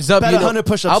what? Zub, Bet you know, 100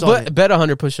 push-ups I'll on it. bet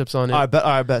 100 push-ups on it. All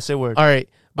right, bet. Say word. All right.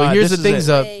 But All right, here's the this thing, is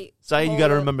it. Zub. Wait, Sai, you hold got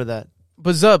to up. remember that.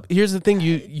 But Zub, here's the thing.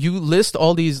 You list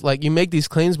all these, like, you make these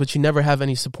claims, but you never have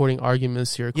any supporting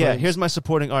arguments to your claims. Yeah, here's my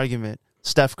supporting argument.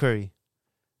 Steph Curry.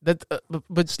 That,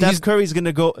 but Steph Curry's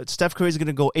gonna go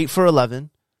 8 for 11.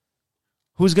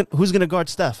 Who's gonna guard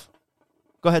Steph?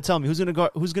 Go ahead, tell me who's gonna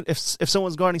guard. If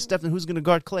someone's guarding Steph, then who's gonna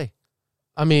guard Clay?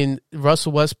 I mean,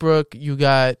 Russell Westbrook. You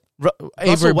got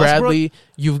Avery Russell Bradley. Westbrook?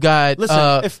 You've got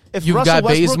Listen, if you've Russell got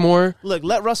Westbrook, Bazemore. Look,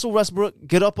 let Russell Westbrook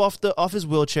get up off his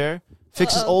wheelchair,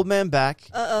 fix his old man back.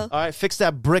 All right, fix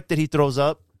that brick that he throws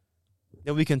up.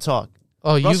 Then we can talk.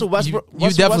 Oh, Russell you Westbrook- definitely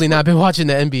Westbrook- not been watching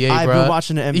the NBA, bro. I've been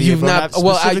watching the NBA. You've bro, not. and I've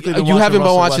Well, specifically been you watching haven't been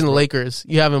Russell watching the Westbrook. Lakers.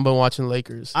 You haven't been watching the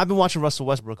Lakers. I've been watching Russell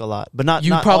Westbrook a lot, but not.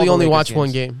 You not probably all the only Lakers watched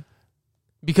one games. game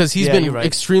because he's Yeah, been you're right.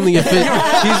 extremely efficient.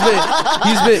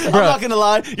 he's been, bro. I'm not gonna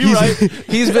lie. You're right.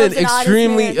 He's been He's an honest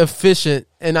extremely man. efficient,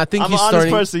 and I think I'm he's an honest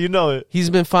starting. person. You know it. He's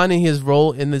been finding his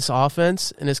role in this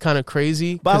offense, and it's kind of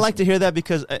crazy. But I 'cause- like to hear that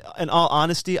because, in all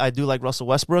honesty, I do like Russell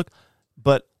Westbrook,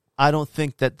 but I don't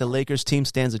think that the Lakers team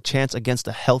stands a chance against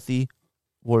a healthy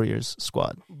Warriors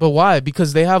squad. But why?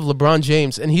 Because they have LeBron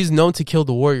James, and he's known to kill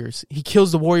the Warriors. He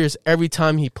kills the Warriors every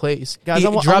time he plays. Guys, He I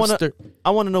want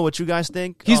to know what you guys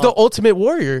think. He's the ultimate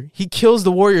warrior. He kills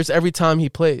the Warriors every time he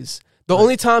plays. The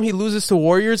only time he loses to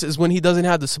Warriors is when he doesn't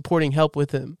have the supporting help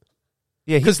with him.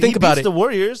 yeah. 'cause He think about beats it. the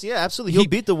Warriors. Yeah, absolutely. He'll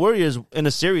beat the Warriors in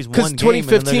a series 'Cause one game, and then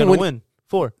they're 2015 gonna when- win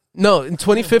 4. No, in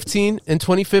 2015,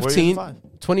 Warriors 5.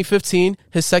 2015,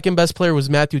 his second best player was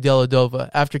Matthew Dellavedova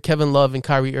after Kevin Love and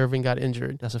Kyrie Irving got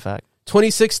injured. That's a fact.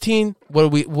 2016,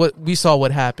 we saw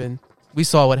what happened. We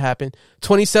saw what happened.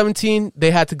 2017,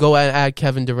 they had to go and add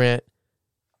Kevin Durant.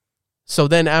 So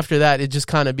then after that, it just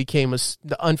kind of became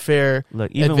the unfair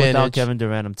Look, even advantage. without Kevin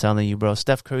Durant, I'm telling you, bro,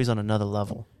 Steph Curry's on another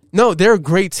level. No, they're a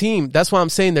great team. That's why I'm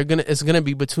saying it's gonna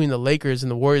be between the Lakers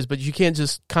and the Warriors, but you can't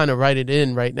just kind of write it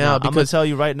in right now I'm gonna because tell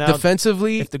you right now,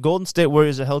 defensively, if the Golden State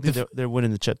Warriors are healthy, they're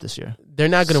winning the chip this year. they're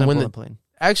not gonna win Simple the. and plain.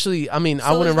 Actually, I mean, I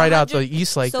So wouldn't is write out the 100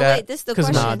 East like so that. wait, this is the 'cause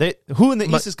question. Who in the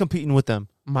My- East is competing with them?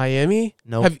 Miami?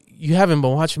 Nope. You haven't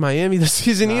been watching Miami this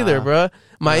season either, bro.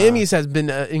 Miami's has been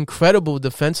incredible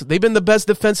defensive. They've been the best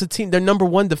defensive team. They're number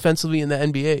 1 defensively in the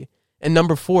NBA and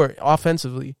number 4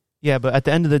 offensively. Yeah, but at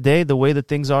the end of the day, the way that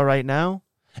things are right now,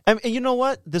 and you know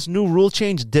what? This new rule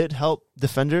change did help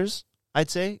defenders, I'd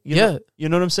say. You know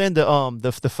what I'm saying? The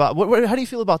foul. How do you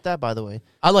feel about that, by the way?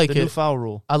 I like The new it. foul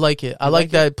rule. I like it. I You like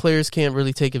like that players can't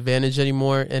really take advantage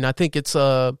anymore, and I think it's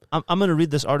I'm going to read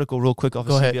this article real quick off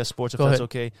Go of ahead. CBS Sports, if Go that's ahead.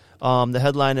 okay. The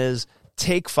headline is,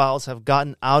 "Take fouls have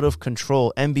gotten out of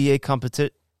control. NBA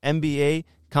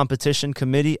Competition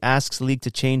Committee asks league to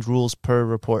change rules per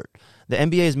report." The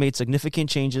NBA has made significant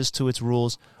changes to its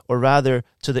rules, or rather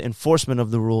to the enforcement of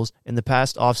the rules, in the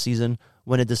past offseason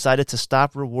when it decided to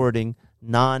stop rewarding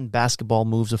non-basketball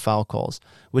moves of foul calls,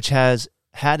 which has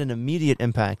had an immediate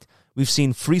impact. We've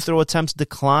seen free throw attempts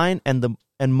decline, and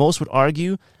most would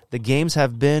argue the games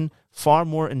have been far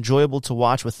more enjoyable to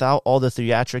watch without all the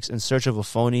theatrics in search of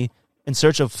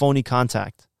phony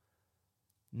contact.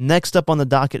 Next up on the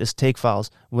docket is take fouls,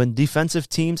 when defensive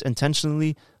teams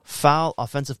intentionally foul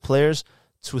offensive players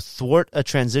to thwart a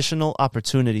transition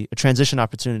opportunity.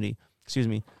 Excuse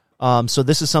me. So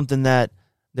this is something that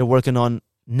they're working on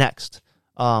next.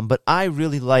 But I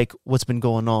really like what's been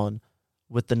going on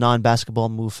with the non-basketball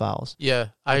move fouls. Yeah,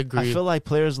 I agree. I feel like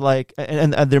players like,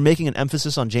 and they're making an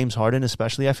emphasis on James Harden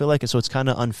especially, I feel like, and so it's kind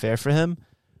of unfair for him.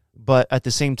 But at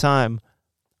the same time,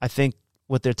 I think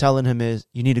what they're telling him is,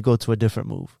 you need to go to a different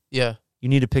move. Yeah. You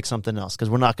need to pick something else because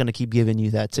we're not going to keep giving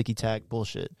you that ticky-tack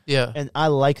bullshit. Yeah. And I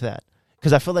like that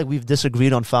because I feel like we've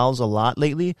disagreed on fouls a lot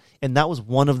lately, and that was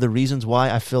one of the reasons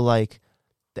why I feel like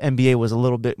the NBA was a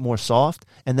little bit more soft,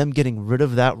 and them getting rid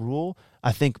of that rule,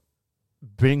 I think,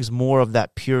 brings more of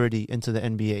that purity into the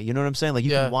NBA. You know what I'm saying? Like,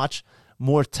 you can watch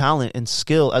more talent and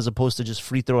skill as opposed to just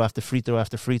free throw after free throw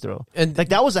after free throw. And like,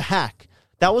 that was a hack.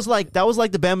 That was like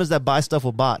the Bamas that buy stuff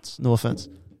with bots. No offense.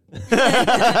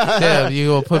 Damn, you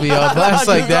gonna put me on blast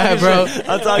like that, bro?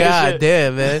 God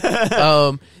damn,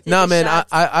 man. Nah, man,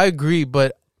 I agree,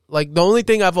 but like the only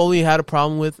thing I've only had a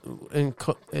problem with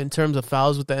in terms of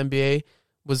fouls with the NBA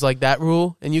was like that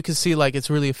rule, and you can see like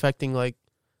it's really affecting well,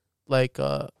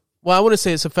 I wouldn't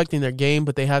say it's affecting their game,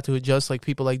 but they have to adjust. Like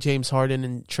people like James Harden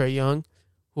and Trae Young,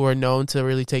 who are known to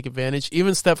really take advantage.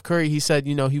 Even Steph Curry, he said,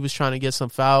 he was trying to get some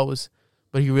fouls,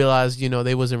 but he realized,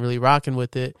 they wasn't really rocking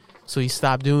with it, so he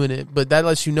stopped doing it. But that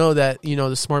lets you know that,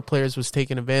 the smart players was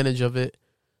taking advantage of it.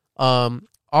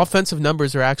 Offensive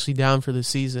numbers are actually down for the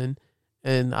season,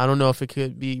 and I don't know if it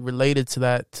could be related to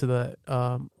that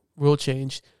rule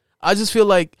change. I just feel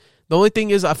like the only thing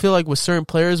is I feel like with certain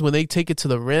players, when they take it to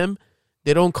the rim,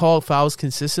 they don't call fouls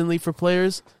consistently for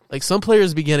players. Like, some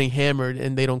players be getting hammered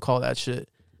and they don't call that shit.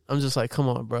 I'm just like, come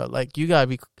on, bro. Like, you gotta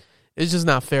be. It's just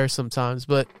not fair sometimes.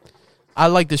 But I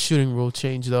like the shooting rule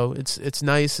change though. It's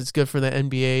nice. It's good for the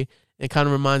NBA. It kind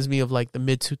of reminds me of like the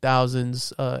mid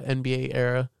 2000s NBA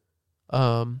era,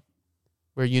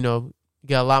 where you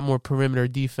got a lot more perimeter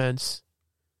defense.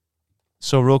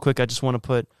 So real quick, I just wanted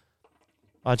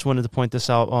to point this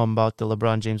out about the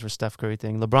LeBron James versus Steph Curry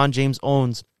thing. LeBron James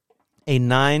owns a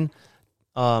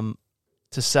 9-7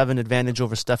 advantage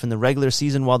over Steph in the regular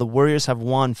season, while the Warriors have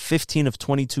won 15 of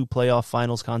 22 playoff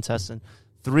finals contests and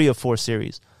 3 of 4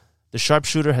 series. The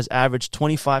sharpshooter has averaged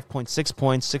 25.6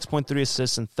 points, 6.3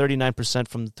 assists, and 39%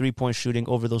 from the three-point shooting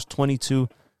over those 22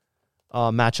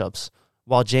 matchups,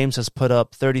 while James has put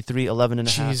up 33, 11.5,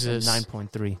 and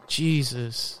 9.3.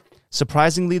 Jesus.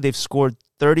 Surprisingly, they've scored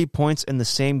 30 points in the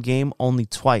same game only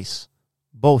twice,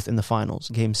 both in the finals.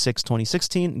 Game 6,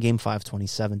 2016, Game 5,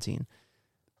 2017.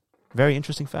 Very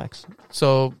interesting facts.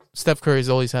 So Steph Curry's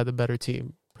always had the better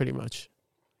team, pretty much.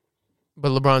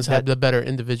 But LeBron's had the better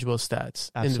individual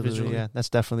stats. Absolutely, yeah. That's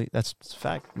a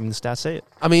fact. I mean, the stats say it.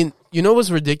 I mean, you know what's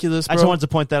ridiculous, bro? I just wanted to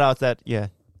point that out that, yeah,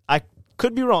 I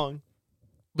could be wrong,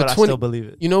 but I still believe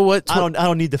it. You know what? I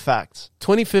don't need the facts.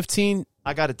 2015.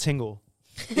 I got a tingle.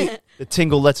 The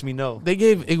tingle lets me know. They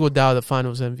gave Iguodala the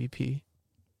finals MVP.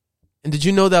 And did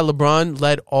you know that LeBron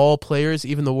led all players,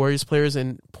 even the Warriors players,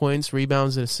 in points,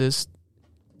 rebounds, and assists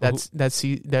that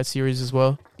series as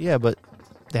well? Yeah, but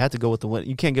they had to go with the win.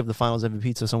 You can't give the finals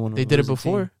MVP to someone. They did it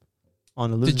before.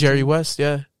 On the losing Jerry team. West,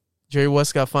 yeah. Jerry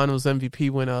West got finals MVP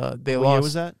when they lost. What year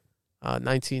was that?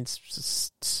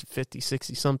 1950,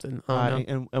 60 something.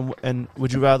 And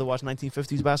would you rather watch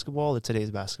 1950s basketball or today's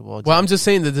basketball? Well, I'm just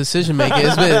saying the decision making.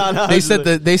 It's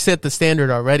been, they set the standard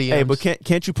already. Hey, but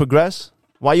can't you progress?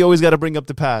 Why you always got to bring up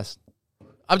the past?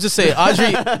 I'm just saying,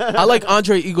 I like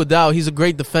Andre Iguodala. He's a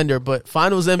great defender, but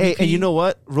finals MVP. Hey, and you know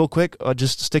what? Real quick,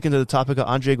 just sticking to the topic of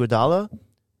Andre Iguodala,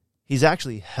 he's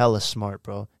actually hella smart,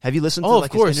 bro. Have you listened to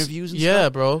his interviews and stuff? Yeah,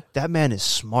 bro. That man is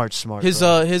smart.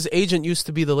 His agent used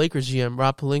to be the Lakers GM,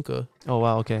 Rob Pelinka. Oh,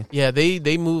 wow, okay. Yeah,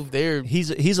 they moved there.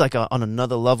 He's like on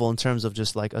another level in terms of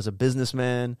just like as a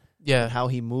businessman. Yeah. And how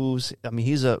he moves. I mean,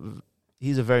 he's a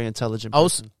very intelligent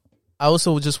person. I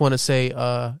also just want to say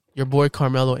your boy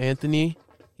Carmelo Anthony,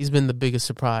 he's been the biggest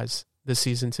surprise this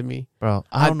season to me. Bro,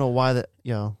 I don't know why that,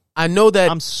 I know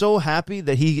that I'm so happy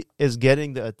that he is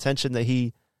getting the attention that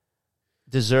he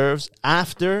deserves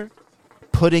after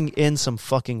putting in some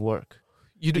fucking work.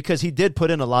 Because he did put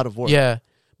in a lot of work. Yeah.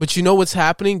 But you know what's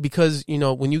happening? Because,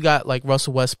 when you got like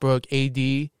Russell Westbrook, AD,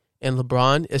 and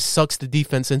LeBron, it sucks the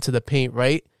defense into the paint,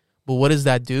 right? But what does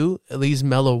that do? It leaves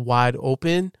Melo wide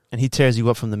open. And he tears you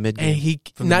up from the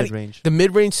mid-range. And the mid-range. The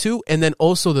mid-range too, and then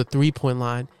also the three-point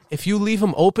line. If you leave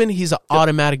him open, he's an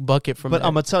automatic bucket from there. But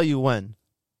I'm going to tell you when.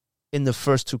 In the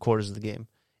first 2 quarters of the game.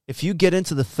 If you get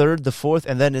into the third, the fourth,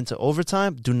 and then into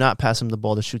overtime, do not pass him the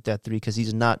ball to shoot that 3 because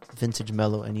he's not vintage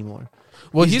Melo anymore.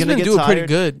 Well, he's been doing pretty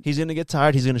good. He's going to get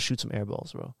tired. He's going to shoot some air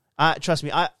balls, bro. Trust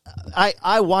me,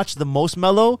 I watch the most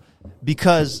Melo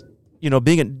because...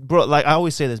 like I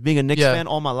always say this, being a Knicks fan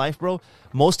all my life, bro,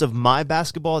 most of my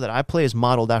basketball that I play is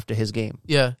modeled after his game.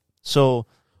 Yeah. So,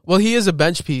 well, he is a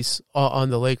bench piece on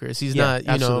the Lakers. He's not,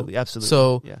 absolutely.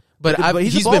 So, yeah. But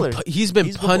he's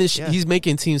been punished. Yeah. He's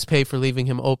making teams pay for leaving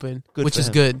him open, which is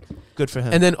good. Good for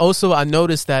him. And then also, I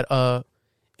noticed that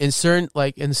in certain,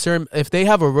 if they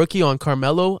have a rookie on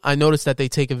Carmelo, I noticed that they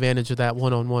take advantage of that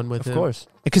one-on-one with him. Of course,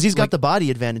 because he's got the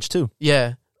body advantage too.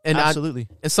 Yeah. And absolutely.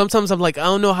 And sometimes I'm like, I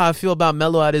don't know how I feel about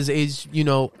Melo at his age,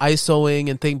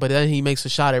 ISOing and thing, but then he makes a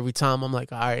shot every time. I'm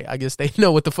like, all right, I guess they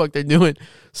know what the fuck they're doing.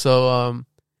 So,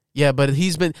 yeah, but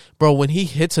he's been, bro, when he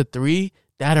hits a 3,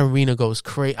 that arena goes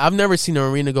crazy. I've never seen an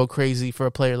arena go crazy for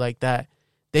a player like that.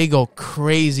 They go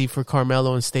crazy for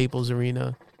Carmelo and Staples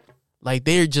Arena. Like,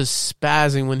 they're just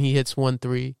spazzing when he hits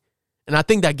 1-3. And I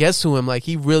think that gets to him. Like,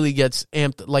 he really gets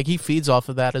amped. Like, he feeds off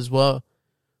of that as well.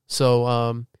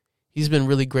 So, he's been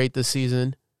really great this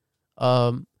season.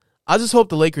 I just hope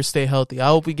the Lakers stay healthy. I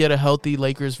hope we get a healthy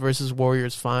Lakers versus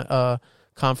Warriors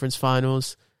conference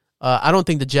finals. I don't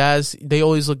think the Jazz, they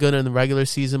always look good in the regular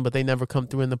season, but they never come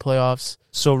through in the playoffs.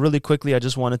 So really quickly, I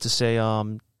just wanted to say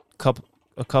a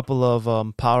couple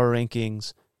of power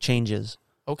rankings changes.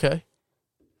 Okay.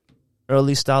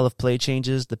 Early style of play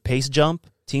changes, the pace jump.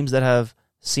 Teams that have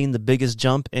seen the biggest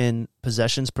jump in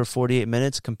possessions per 48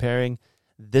 minutes, comparing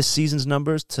this season's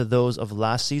numbers to those of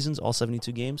last season's, all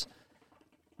 72 games.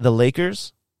 The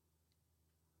Lakers,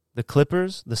 the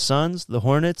Clippers, the Suns, the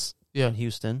Hornets, Yeah. and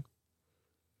Houston.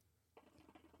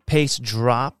 Pace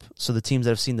drop, so the teams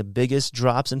that have seen the biggest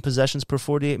drops in possessions per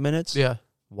 48 minutes. Yeah.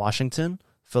 Washington,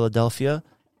 Philadelphia,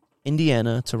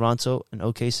 Indiana, Toronto, and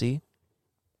OKC.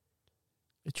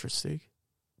 Interesting.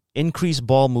 Increased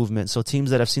ball movement, so teams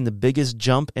that have seen the biggest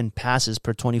jump in passes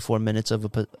per 24 minutes of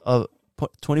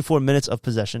 24 minutes of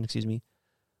possession,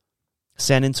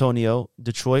 San Antonio,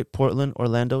 Detroit, Portland,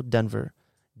 Orlando, Denver.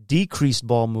 Decreased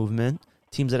ball movement,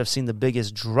 teams that have seen the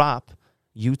biggest drop,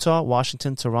 Utah,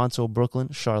 Washington, Toronto, Brooklyn,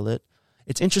 Charlotte.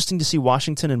 It's interesting to see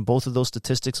Washington in both of those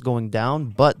statistics going down,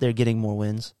 but they're getting more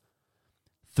wins.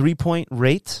 3-point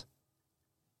rate,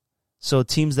 so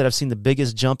teams that have seen the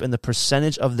biggest jump in the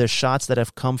percentage of their shots that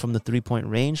have come from the 3-point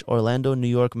range, Orlando, New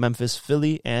York, Memphis,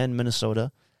 Philly, and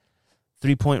Minnesota.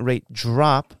 3-point rate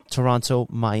drop, Toronto,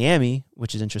 Miami,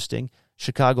 which is interesting.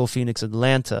 Chicago, Phoenix,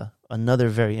 Atlanta, another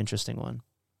very interesting one.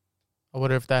 I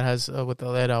wonder if that has with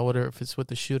Atlanta. I wonder if it's with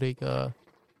the shooting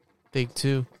thing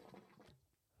too.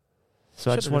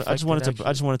 So I just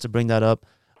wanted to bring that up.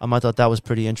 I thought that was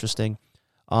pretty interesting.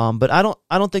 But I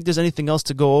don't think there's anything else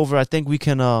to go over. I think we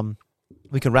can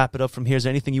wrap it up from here. Is there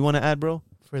anything you want to add, bro?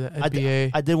 For the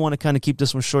NBA, I did want to kind of keep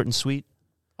this one short and sweet.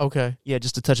 Okay. Yeah,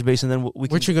 just to touch base, and then we.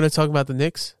 Weren't you going to talk about the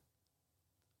Knicks?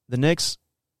 The Knicks.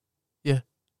 Yeah,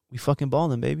 we fucking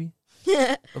balling, baby.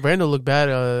 Randall looked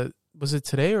bad. Was it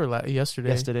today or yesterday?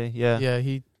 Yesterday, yeah. Yeah,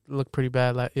 he looked pretty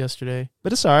bad yesterday.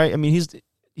 But it's all right. I mean,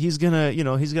 he's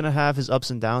gonna have his ups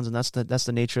and downs, and that's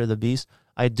the nature of the beast.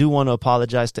 I do want to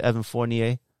apologize to Evan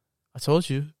Fournier. I told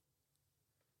you,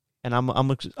 and I'm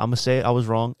gonna say I was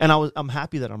wrong, and I'm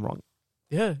happy that I'm wrong.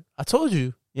 Yeah, I told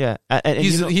you. Yeah, and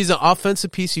he's an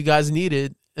offensive piece you guys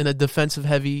needed in a defensive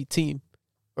heavy team.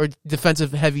 Or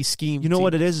defensive heavy scheme. You know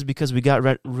what it is because we got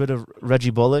rid of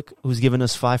Reggie Bullock, who's given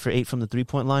us 5 for 8 from the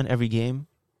 3-point line every game.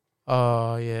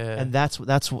 Oh yeah, and that's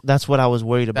what I was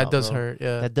worried about. That does hurt.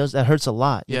 Yeah, that hurts a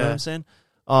lot. You know what I'm saying?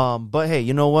 But hey,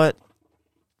 you know what?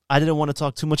 I didn't want to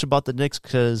talk too much about the Knicks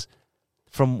because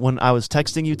from when I was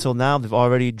texting you till now, they've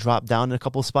already dropped down in a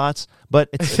couple spots. But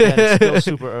it's still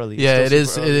super early. Yeah, it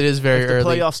is. Early. It is very early. If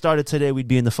the playoffs started today, we'd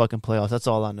be in the fucking playoffs. That's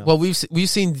all I know. Well, we've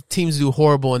seen teams do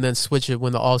horrible and then switch it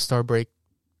when the All-Star break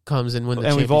comes and win the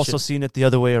championship. And we've also seen it the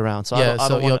other way around. So yeah, I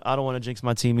don't want to jinx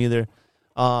my team either.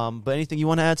 But anything you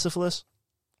want to add, Syphilis?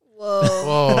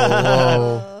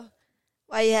 Whoa.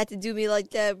 Why you had to do me like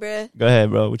that, bruh? Go ahead,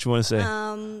 bro. What you want to say?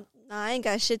 I ain't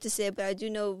got shit to say, but I do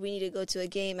know we need to go to a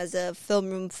game as a Film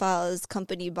Room Files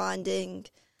company bonding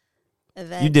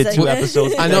event. You did 2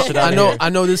 episodes. I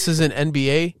know this isn't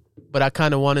NBA, but I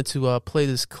kind of wanted to play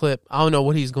this clip. I don't know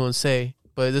what he's going to say,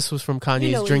 but this was from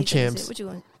Kanye's Drink Champs. What you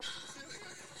want?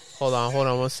 Hold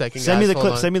on 1 second. Send guys. me the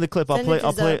clip. On. Send me the clip. I'll play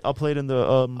it in the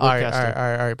All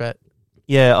right, bet.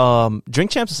 Yeah, Drink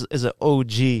Champs is an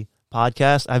OG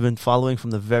podcast. I've been following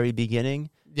from the very beginning.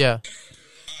 Yeah.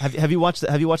 Have you watched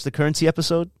the Currency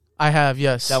episode? I have,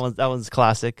 yes. That one's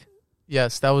classic.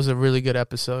 Yes, that was a really good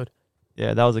episode.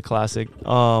 Yeah, that was a classic.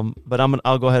 But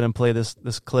I'll go ahead and play this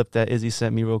clip that Izzy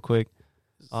sent me real quick.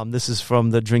 This is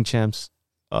from the Drink Champs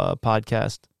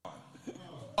podcast.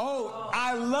 Oh,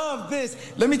 I love this.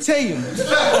 Let me tell you.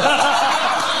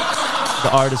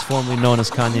 The artist formerly known as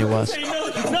Kanye West.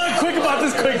 Not quick about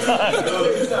this quick time.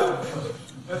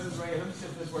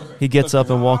 He gets up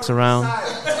and walks around.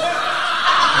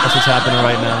 That's what's happening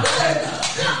right now.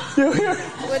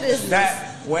 What is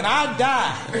that? When I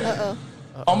die,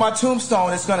 on my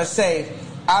tombstone, it's going to say,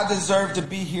 I deserve to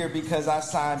be here because I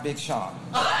signed Big Sean.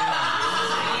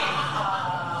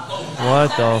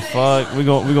 What the fuck? We're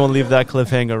gonna leave that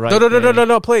cliffhanger right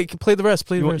No. Play the rest.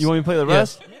 You want me to play the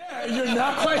rest? Yeah, you're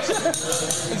not quite sure.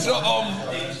 So,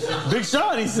 Big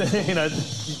Sean, he's saying.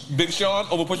 Big Sean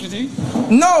over Pusha T?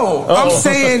 No, I'm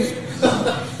saying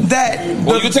that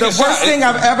the worst thing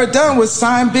I've ever done was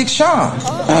sign Big Sean.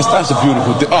 That's a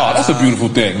beautiful thing. Oh, that's a beautiful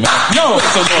thing, man. No.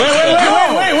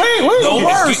 Wait. The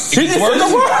worst. The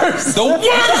worst. The worst.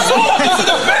 This is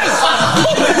the best.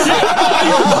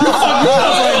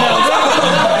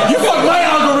 You fucked my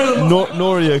algorithm.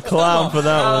 Nori a clown for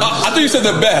that one. I thought you said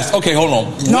the best. Okay, hold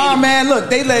on. Nah, man, look,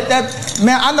 they let that...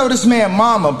 Man, I know this man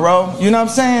mama, bro. You know what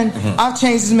I'm saying? Mm-hmm. I've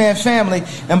changed this man's family.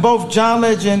 And both John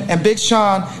Legend and Big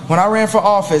Sean, when I ran for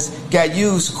office, got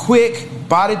used quick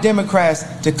by the Democrats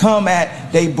to come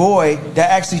at they boy that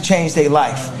actually changed their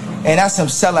life. And that's some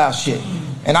sellout shit.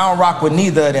 And I don't rock with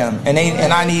neither of them. And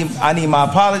I need my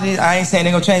apologies. I ain't saying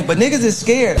they're gonna change, but niggas is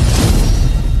scared.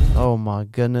 Oh my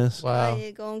goodness! Wow,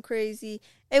 yeah, going crazy.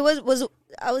 It was.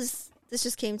 This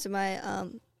just came to my.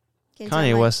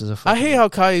 Kanye West is a. I hate how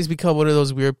Kanye's become one of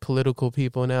those weird political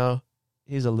people now.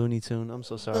 He's a Looney Tune. I'm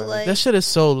so sorry. But, like, That shit is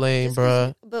so lame,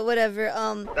 bruh. But whatever.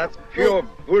 That's pure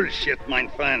bullshit, my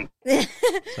friend.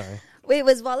 Sorry. Wait,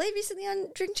 was Wale recently on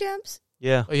Drink Champs?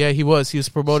 Yeah. Oh, yeah, he was. He was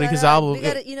promoting Shout his out. album. We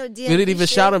gotta, DMV We didn't even shit.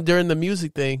 shout him during the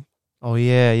music thing. Oh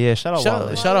yeah. Shout out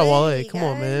Wale. Shout out Wale. Wale, Come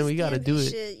on, man. guys, We got to DMV do it.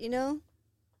 shit, you know?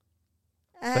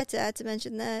 I had to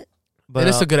mention that. But And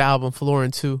it's a good album,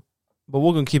 Florin too. But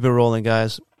we're gonna keep it rolling,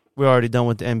 guys. We're already done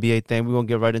with the NBA thing. We're gonna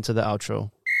get right into the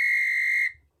outro.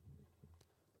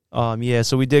 Yeah,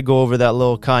 so we did go over that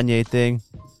little Kanye thing.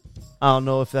 I don't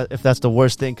know if that's the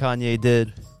worst thing Kanye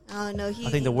did. I don't know. I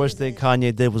think the worst thing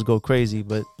Kanye did was go crazy,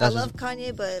 but I that's love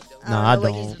Kanye, but I don't know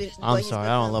what don't. he's been. I'm sorry,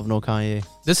 I don't love no Kanye.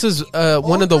 This is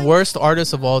one of the worst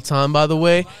artists of all time, by the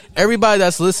way. Everybody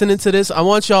that's listening to this, I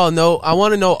want y'all to know. I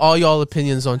want to know all y'all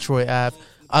opinions on Troy Ave.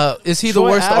 Is he the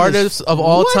Troy worst Ave is- artist of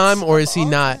all What? time, or is he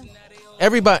not?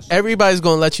 Everybody's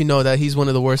gonna let you know that he's one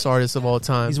of the worst artists of all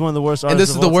time. He's one of the worst and artists. this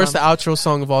is of the all worst time. outro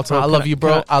song of all time. Bro, I love you,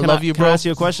 bro. I love you, Can I bro. ask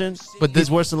you a question? But He's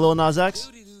worse than Lil Nas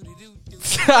X?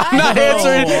 I'm not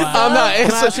answering. I'm not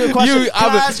Can I ask you a question? answering.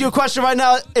 Can I ask you a question right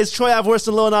now? Is Troy Ave worse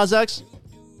than Lil Nas X?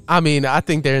 I mean, I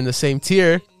think they're in the same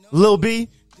tier. Lil B?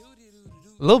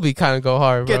 Lil B kind of go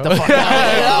hard, bro. Get the fuck out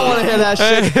of here. I don't want to hear that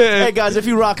shit. Hey, guys, if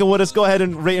you're rocking with us, go ahead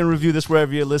and rate and review this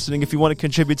wherever you're listening. If you want to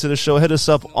contribute to the show, hit us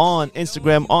up on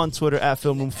Instagram, on Twitter, at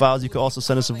Film Room Files. You can also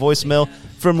send us a voicemail,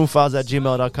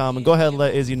 filmroomfiles@gmail.com. And go ahead and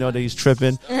let Izzy know that he's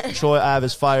tripping. Troy Ave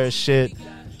is fire as shit.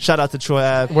 Shout out to Troy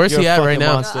Ave. Where's You're he a at right fucking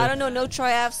now? monster. I don't know no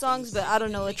Troy Ave songs, but I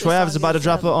don't know what Troy this Ave is song about to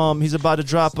drop he's about to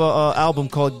drop a album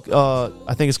called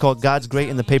I think it's called God's Great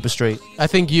and the Paper Straight. I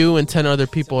think you and 10 other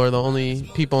people are the only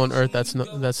people on earth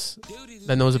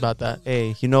that knows about that.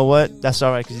 Hey, you know what? That's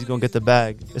all right because he's gonna get the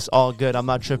bag. It's all good. I'm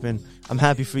not tripping. I'm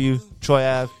happy for you, Troy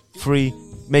Ave. Free,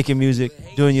 making music,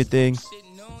 doing your thing.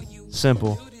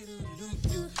 Simple.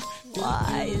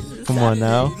 Why is this Come on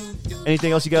now.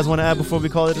 Anything else you guys want to add before we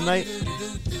call it a night?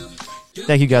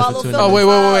 Thank you guys for tuning in. Oh,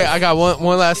 wait. I got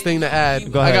one last thing to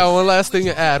add. Go ahead. I got one last thing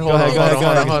to add. Hold on. Clip.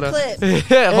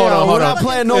 We're not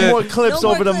playing no more clips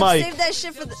over the mic. Save that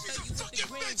shit for the.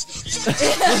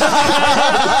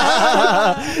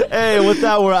 Hey, with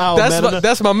that, we're out, man.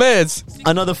 That's my meds.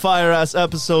 Another fire-ass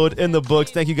episode in the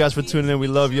books. Thank you guys for tuning in. We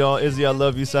love y'all. Izzy, I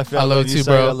love you. Safi, I love you. too,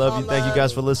 Sarah, bro. I love you. Thank you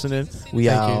guys for listening. We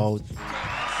Thank out. you.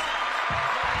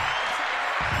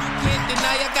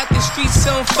 Streets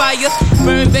on fire,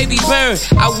 burn baby burn.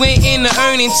 I went in to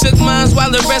earn and took mines while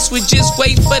the rest would just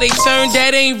wait for they turn.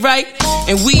 That ain't right,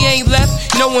 and we ain't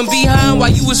left no one behind.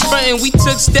 While you was frontin', we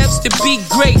took steps to be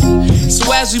great. So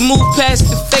as we move past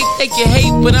the fake, they can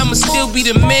hate, but I'ma still be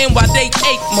the man while they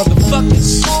ache,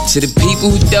 motherfuckers. To the people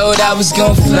who thought I was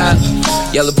gon' flop,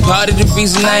 y'all a part of the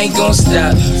reason I ain't gon'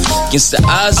 stop. Against the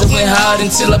odds, I went hard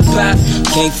until I popped.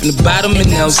 Came from the bottom and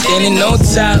now I'm standing on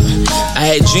top. I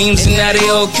had dreams and now they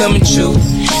all coming true.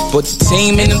 But the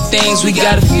team and them things, we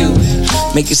got a few.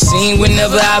 Make a scene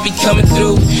whenever I be coming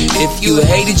through. If you a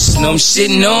hater, just know I'm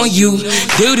shitting on you.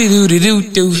 Do do do do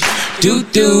do do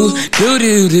do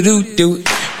do do do do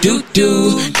do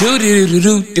do do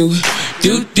do do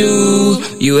do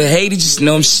do. You a hater, just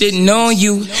know I'm shitting on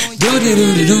you. Do do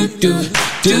do do do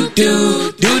do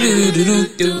do do do do do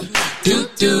do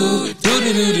do do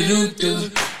do do do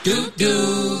do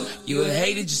do. You a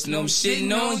hater, just know I'm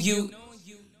shitting on you.